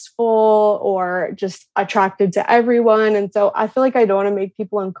lustful or just attracted to everyone. And so I feel like I don't want to make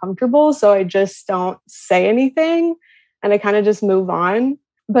people uncomfortable. So I just don't say anything and I kind of just move on.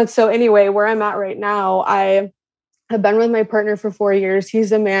 But so anyway, where I'm at right now, I have been with my partner for 4 years.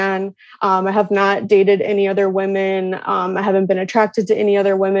 He's a man. I have not dated any other women. I haven't been attracted to any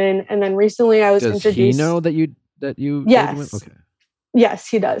other women. And then recently I was Does introduced. he know that you Yes. dated women? Okay. Yes,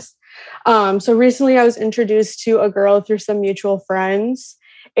 he does. So recently I was introduced to a girl through some mutual friends.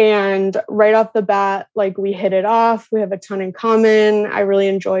 And right off the bat, like we hit it off. We have a ton in common. I really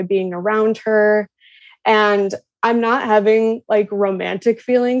enjoy being around her. And I'm not having like romantic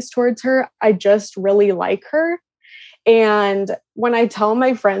feelings towards her. I just really like her. And when I tell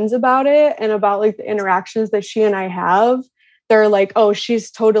my friends about it and about like the interactions that she and I have, they're like, oh,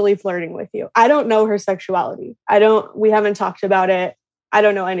 she's totally flirting with you. I don't know her sexuality. We haven't talked about it. I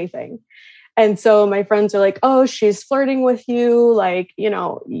don't know anything. And so my friends are like, oh, she's flirting with you. Like,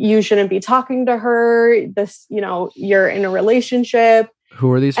 you shouldn't be talking to her. You're in a relationship.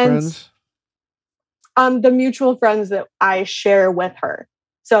 Who are these friends? The mutual friends that I share with her.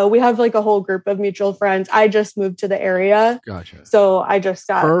 So we have like a whole group of mutual friends. I just moved to the area. Gotcha. So I just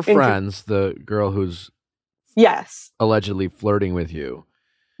got her friends, the girl who's yes, allegedly flirting with you.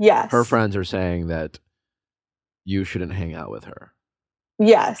 Yes. Her friends are saying that you shouldn't hang out with her.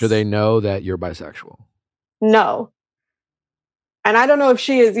 Yes. Do they know that you're bisexual? No. And I don't know if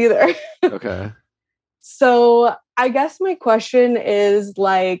she is either. Okay. So I guess my question is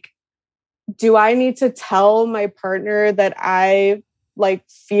like, do I need to tell my partner that I like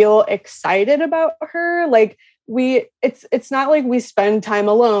feel excited about her? Like it's not like we spend time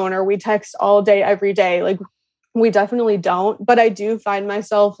alone or we text all day, every day. Like we definitely don't, but I do find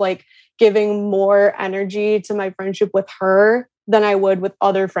myself like giving more energy to my friendship with her than I would with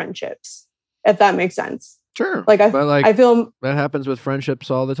other friendships, if that makes sense. Sure. Like I feel that happens with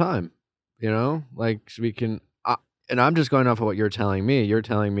friendships all the time, like we can, and I'm just going off of what you're telling me. You're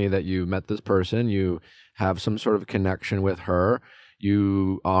telling me that you met this person, you have some sort of connection with her.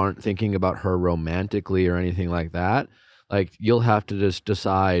 You aren't thinking about her romantically or anything like that. Like you'll have to just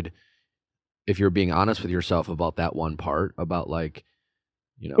decide if you're being honest with yourself about that one part about like,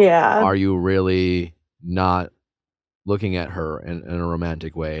 are you really not looking at her in a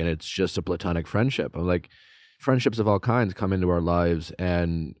romantic way and it's just a platonic friendship? Like friendships of all kinds come into our lives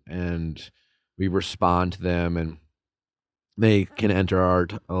and we respond to them and they can enter our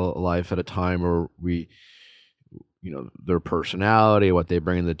life at a time where we, their personality, what they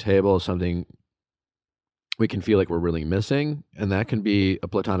bring to the table is something we can feel like we're really missing. And that can be a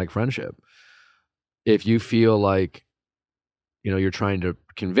platonic friendship. If you feel like, you're trying to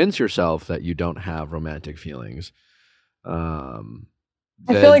convince yourself that you don't have romantic feelings, I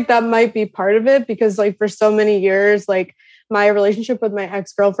feel like that might be part of it because like for so many years, like my relationship with my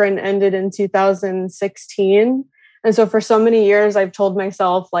ex-girlfriend ended in 2016. And so for so many years, I've told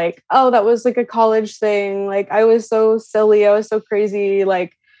myself like, oh, that was like a college thing. Like I was so silly. I was so crazy.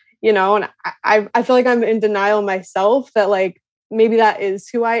 Like, and I feel like I'm in denial myself that like, maybe that is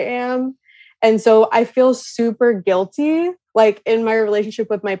who I am. And so I feel super guilty, like in my relationship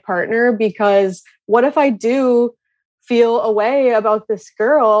with my partner, because what if I do feel a way about this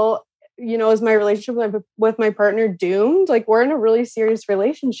girl? Is my relationship with my partner doomed? Like we're in a really serious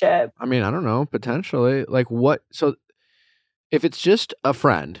relationship. I mean, I don't know, potentially. Like what? So if it's just a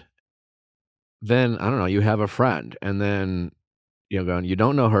friend, then I don't know, you have a friend and then going, you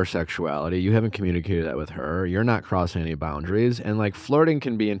don't know her sexuality, you haven't communicated that with her, you're not crossing any boundaries, and like flirting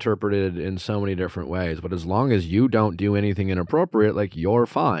can be interpreted in so many different ways, but as long as you don't do anything inappropriate, like you're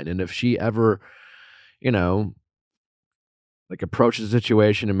fine. And if she ever, like approaches the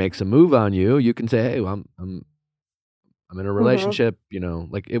situation and makes a move on you, you can say, hey, well, I'm in a relationship,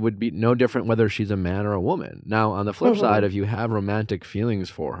 like it would be no different whether she's a man or a woman. Now, on the flip side, if you have romantic feelings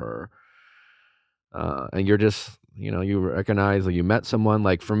for her, and you're just, you recognize that you met someone,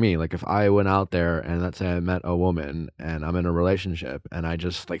 like for me, like if I went out there and let's say I met a woman and I'm in a relationship and I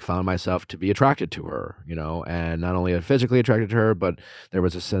just like found myself to be attracted to her, and not only physically attracted to her, but there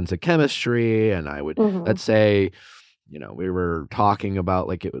was a sense of chemistry, and I would, let's say, we were talking about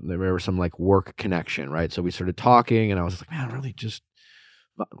like there was some like work connection, right? So we started talking and I was like, man, I really just,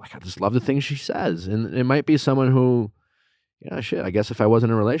 like, I just love the things she says. And it might be someone who, I guess if I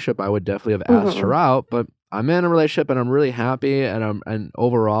wasn't in a relationship, I would definitely have asked her out, but I'm in a relationship and I'm really happy. And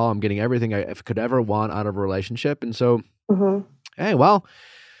overall, I'm getting everything I could ever want out of a relationship. And so, hey, well,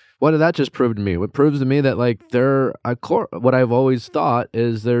 what did that just prove to me? What proves to me that like what I've always thought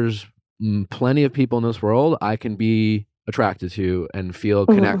is there's plenty of people in this world I can be attracted to and feel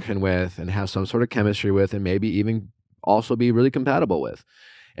connection with and have some sort of chemistry with and maybe even also be really compatible with.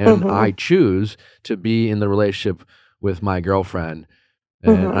 And I choose to be in the relationship with my girlfriend,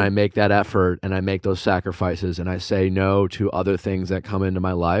 and I make that effort and I make those sacrifices and I say no to other things that come into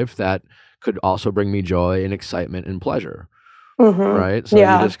my life that could also bring me joy and excitement and pleasure. Right? So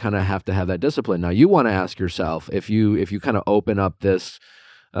you just kind of have to have that discipline. Now you want to ask yourself, if you kind of open up this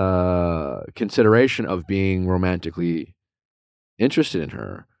consideration of being romantically interested in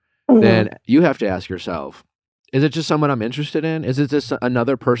her, then you have to ask yourself, is it just someone I'm interested in? Is it just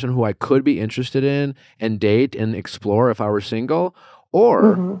another person who I could be interested in and date and explore if I were single?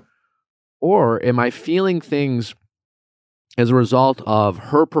 Or am I feeling things as a result of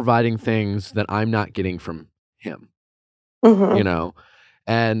her providing things that I'm not getting from him?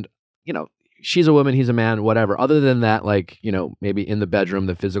 And, she's a woman, he's a man, whatever. Other than that, like, maybe in the bedroom,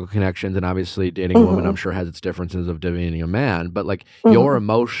 the physical connections, and obviously dating a woman, I'm sure has its differences of dating a man, but like your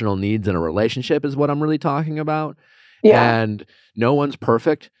emotional needs in a relationship is what I'm really talking about. And no one's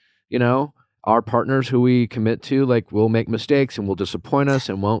perfect, our partners who we commit to, like, will make mistakes and will disappoint us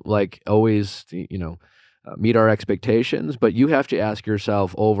and won't like always, meet our expectations. But you have to ask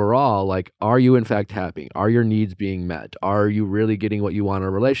yourself overall, like, are you in fact happy? Are your needs being met? Are you really getting what you want in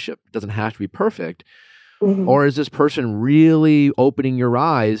a relationship? It doesn't have to be perfect. Or is this person really opening your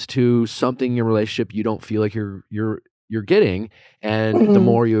eyes to something in your relationship you don't feel like you're getting? And the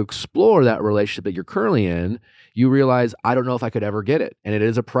more you explore that relationship that you're currently in, you realize, I don't know if I could ever get it. And it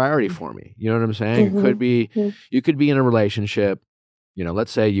is a priority for me. You know what I'm saying? It could be, you could be in a relationship,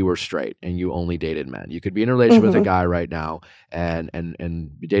 let's say you were straight and you only dated men. You could be in a relationship with a guy right now and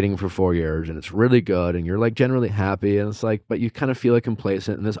be dating for 4 years and it's really good and you're like generally happy and it's like, but you kind of feel like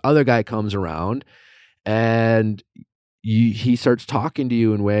complacent and this other guy comes around and he starts talking to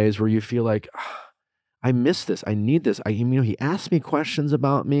you in ways where you feel like, I miss this. I need this. He asks me questions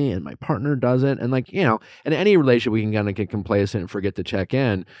about me and my partner doesn't. And like, in any relationship, we can kind of get complacent and forget to check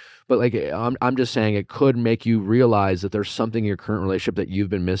in. But like, I'm just saying it could make you realize that there's something in your current relationship that you've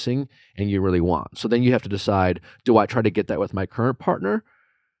been missing and you really want. So then you have to decide, do I try to get that with my current partner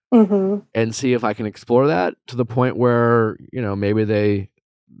and see if I can explore that to the point where, maybe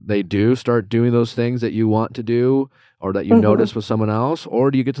they do start doing those things that you want to do or that you notice with someone else?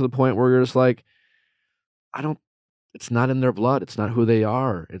 Or do you get to the point where you're just like, it's not in their blood. It's not who they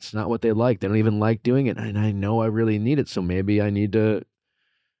are. It's not what they like. They don't even like doing it. And I know I really need it. So maybe I need to,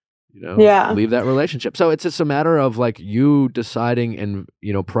 leave that relationship. So it's just a matter of like you deciding and,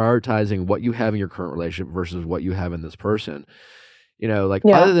 prioritizing what you have in your current relationship versus what you have in this person.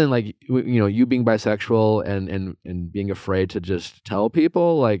 Other than like, you being bisexual and being afraid to just tell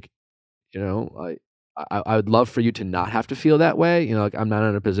people, like, I would love for you to not have to feel that way. Like I'm not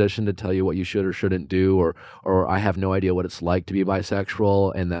in a position to tell you what you should or shouldn't do, or I have no idea what it's like to be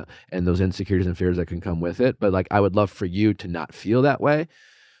bisexual and those insecurities and fears that can come with it. But like, I would love for you to not feel that way.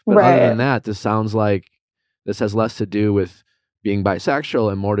 But other than that, this sounds like this has less to do with being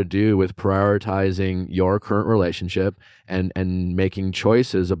bisexual and more to do with prioritizing your current relationship and making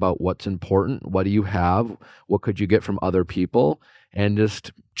choices about what's important. What do you have? What could you get from other people? And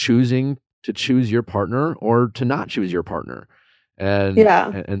just choosing to choose your partner or to not choose your partner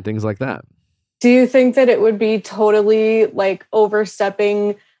and things like that. Do you think that it would be totally like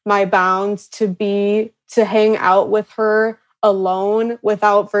overstepping my bounds to hang out with her alone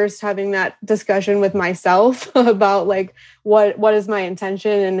without first having that discussion with myself about like what is my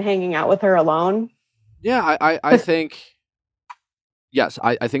intention in hanging out with her alone? Yeah, I think yes,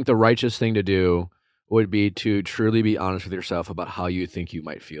 I think the righteous thing to do would be to truly be honest with yourself about how you think you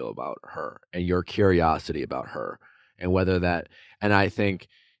might feel about her and your curiosity about her and whether that, and I think,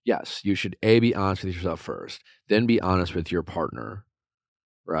 yes, you should be honest with yourself first, then be honest with your partner,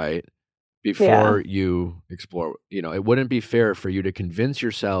 right? Before you explore, it wouldn't be fair for you to convince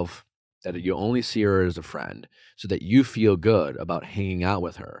yourself that you only see her as a friend so that you feel good about hanging out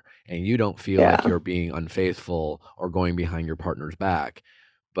with her and you don't feel like you're being unfaithful or going behind your partner's back.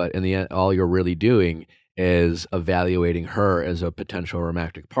 But in the end, all you're really doing is evaluating her as a potential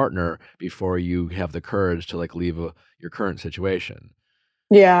romantic partner before you have the courage to like leave your current situation.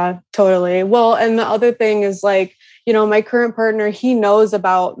 Yeah, totally. Well, and the other thing is like, my current partner, he knows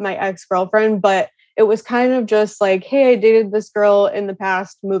about my ex-girlfriend, but it was kind of just like, hey, I dated this girl in the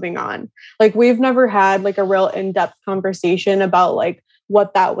past, moving on. Like, we've never had like a real in-depth conversation about like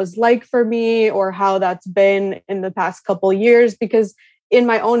what that was like for me or how that's been in the past couple years, because in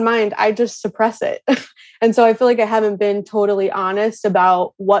my own mind, I just suppress it. And so I feel like I haven't been totally honest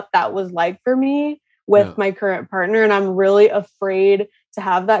about what that was like for me with my current partner. And I'm really afraid to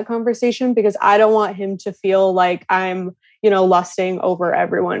have that conversation because I don't want him to feel like I'm, lusting over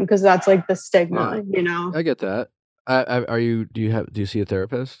everyone, because that's like the stigma, I get that. Do you see a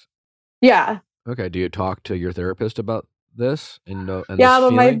therapist? Yeah. Okay. Do you talk to your therapist about this and this but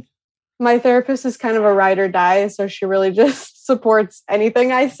feeling? my therapist is kind of a ride or die, so she really just supports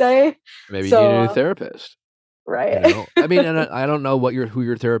anything I say. Maybe you need a new therapist. Right. I mean, and I don't know who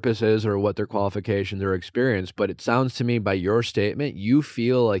your therapist is or what their qualifications or experience, but it sounds to me by your statement, you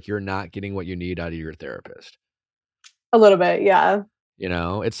feel like you're not getting what you need out of your therapist. A little bit, yeah.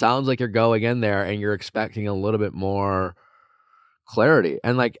 It sounds like you're going in there and you're expecting a little bit more clarity.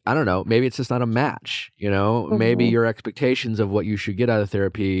 And like, I don't know, maybe it's just not a match, Maybe your expectations of what you should get out of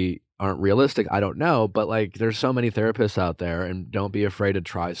therapy aren't realistic. I don't know, but like there's so many therapists out there, and don't be afraid to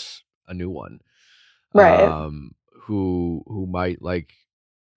try a new one. Right. Who might like,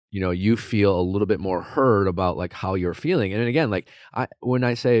 you feel a little bit more heard about like how you're feeling. And again, like when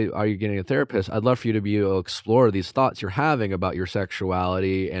I say, are you getting a therapist? I'd love for you to be able to explore these thoughts you're having about your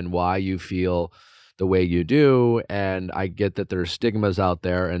sexuality and why you feel the way you do. And I get that there's stigmas out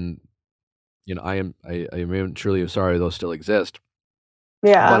there, and I am truly sorry those still exist.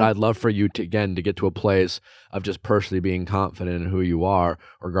 Yeah. But I'd love for you to get to a place of just personally being confident in who you are,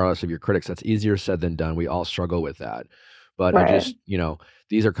 regardless of your critics. That's easier said than done. We all struggle with that. But I just,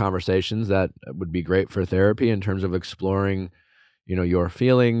 these are conversations that would be great for therapy in terms of exploring, your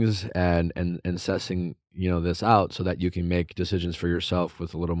feelings and assessing, this out so that you can make decisions for yourself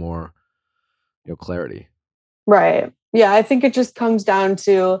with a little more, clarity. Right. Yeah. I think it just comes down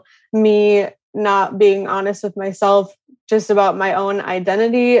to me not being honest with myself just about my own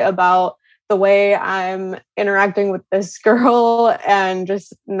identity, about the way I'm interacting with this girl, and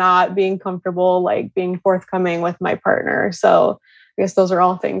just not being comfortable, like being forthcoming with my partner. So I guess those are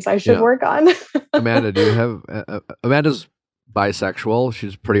all things I should work on. Amanda, do you have, Amanda's bisexual.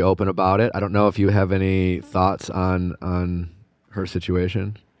 She's pretty open about it. I don't know if you have any thoughts on her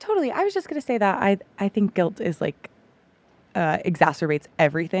situation. Totally. I was just going to say that I think guilt is like, exacerbates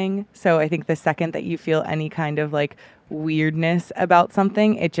everything. So I think the second that you feel any kind of like weirdness about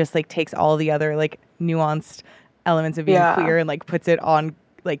something, it just like takes all the other like nuanced elements of being queer and like puts it on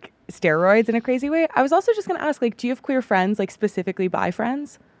like steroids in a crazy way. I was also just going to ask, like, do you have queer friends, like specifically bi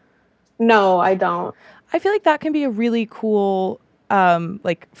friends? No, I don't. I feel like that can be a really cool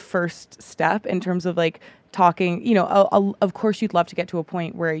like first step in terms of like talking, of course you'd love to get to a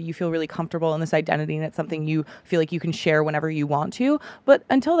point where you feel really comfortable in this identity and it's something you feel like you can share whenever you want to. But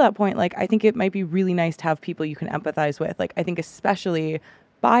until that point, like, I think it might be really nice to have people you can empathize with. Like, I think especially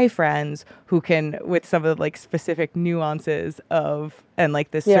bi friends who can, with some of the like specific nuances of, and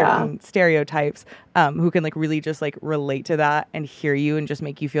like this certain stereotypes, who can like really just like relate to that and hear you and just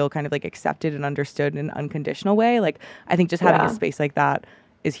make you feel kind of like accepted and understood in an unconditional way. Like, I think just having a space like that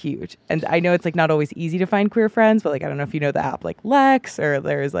is huge. And I know it's like not always easy to find queer friends, but like, I don't know if you know the app like Lex, or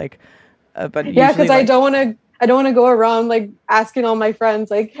there's like, but yeah, because I don't want to go around like asking all my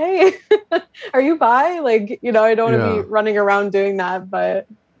friends like, hey, are you bi? Like, I don't want to be running around doing that, but.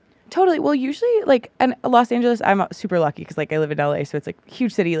 Totally. Well, usually like, and Los Angeles, I'm super lucky because like I live in LA, so it's like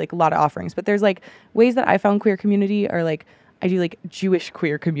huge city, like a lot of offerings, but there's like ways that I found queer community are like, I do like Jewish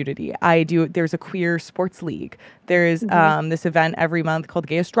queer community. There's a queer sports league. There's this event every month called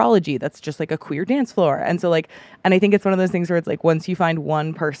Gay Astrology that's just like a queer dance floor. And so like, and I think it's one of those things where it's like once you find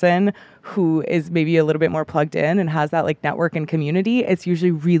one person who is maybe a little bit more plugged in and has that like network and community, it's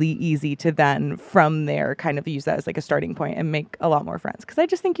usually really easy to then from there kind of use that as like a starting point and make a lot more friends. Because I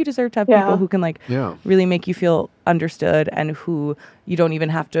just think you deserve to have people who can like really make you feel understood and who you don't even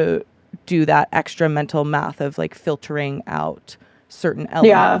have to do that extra mental math of like filtering out certain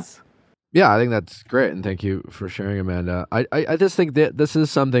elements. Yeah, I think that's great. And thank you for sharing, Amanda. I just think that this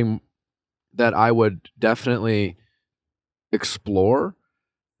is something that I would definitely explore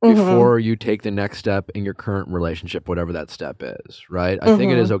before you take the next step in your current relationship, whatever that step is, right? I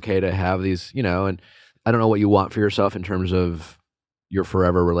think it is okay to have these, you know, and I don't know what you want for yourself in terms of your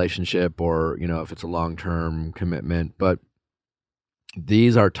forever relationship or, you know, if it's a long-term commitment, but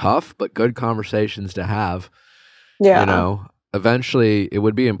these are tough, but good conversations to have. Yeah. You know, eventually it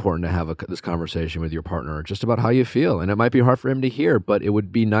would be important to have this conversation with your partner just about how you feel. And it might be hard for him to hear, but it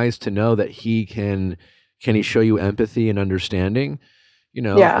would be nice to know that he can he show you empathy and understanding? You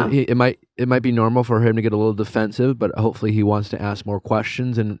know, it might be normal for him to get a little defensive, but hopefully he wants to ask more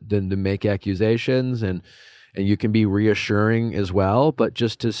questions and then to make accusations, and you can be reassuring as well. But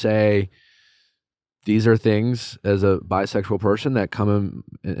just to say, these are things as a bisexual person that come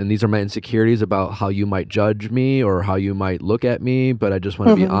in, and these are my insecurities about how you might judge me or how you might look at me. But I just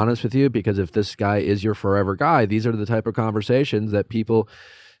want to be honest with you, because if this guy is your forever guy, these are the type of conversations that people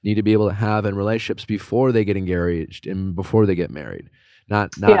need to be able to have in relationships before they get engaged and before they get married,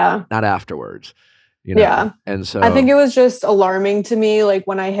 not afterwards. You know? Yeah. And so I think it was just alarming to me, like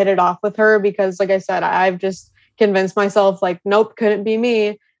when I hit it off with her, because like I said, I've just convinced myself like, nope, couldn't be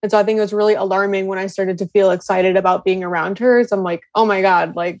me. And so I think it was really alarming when I started to feel excited about being around her. So I'm like, oh my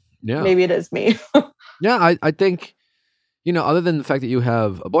God, like maybe it is me. Yeah, I think, you know, other than the fact that you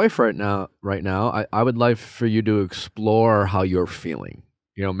have a boyfriend right now, I would like for you to explore how you're feeling.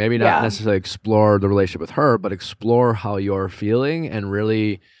 You know, maybe not necessarily explore the relationship with her, but explore how you're feeling and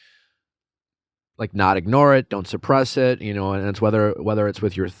really like not ignore it, don't suppress it, you know, and it's whether it's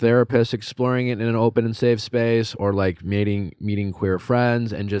with your therapist exploring it in an open and safe space, or like meeting queer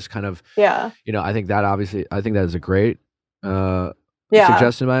friends and just kind of, you know, I think that is a great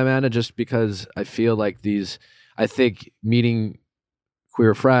suggestion by Amanda, just because I feel like I think meeting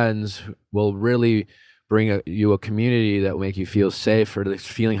queer friends will really bring you a community that will make you feel safe, or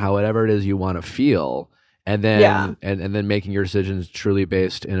feeling however it is you want to feel. And then and then making your decisions truly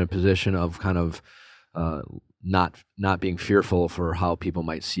based in a position of kind of not being fearful for how people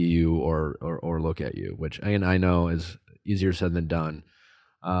might see you or look at you, which I know is easier said than done.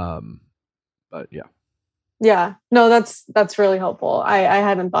 But yeah, no, that's really helpful. I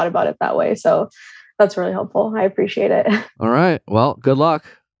hadn't thought about it that way, so that's really helpful. I appreciate it. All right, well, good luck.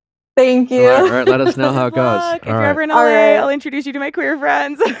 Thank you. All right, let us know how it goes. If you're ever in LA, I'll introduce you to my queer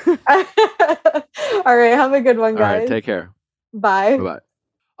friends. All right, have a good one, guys. All right, take care. Bye. Bye-bye.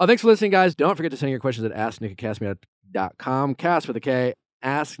 Oh, thanks for listening, guys. Don't forget to send your questions at asknick@castmedia.com. Cast with a K,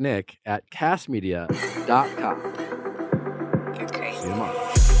 asknick@castmedia.com. See you tomorrow.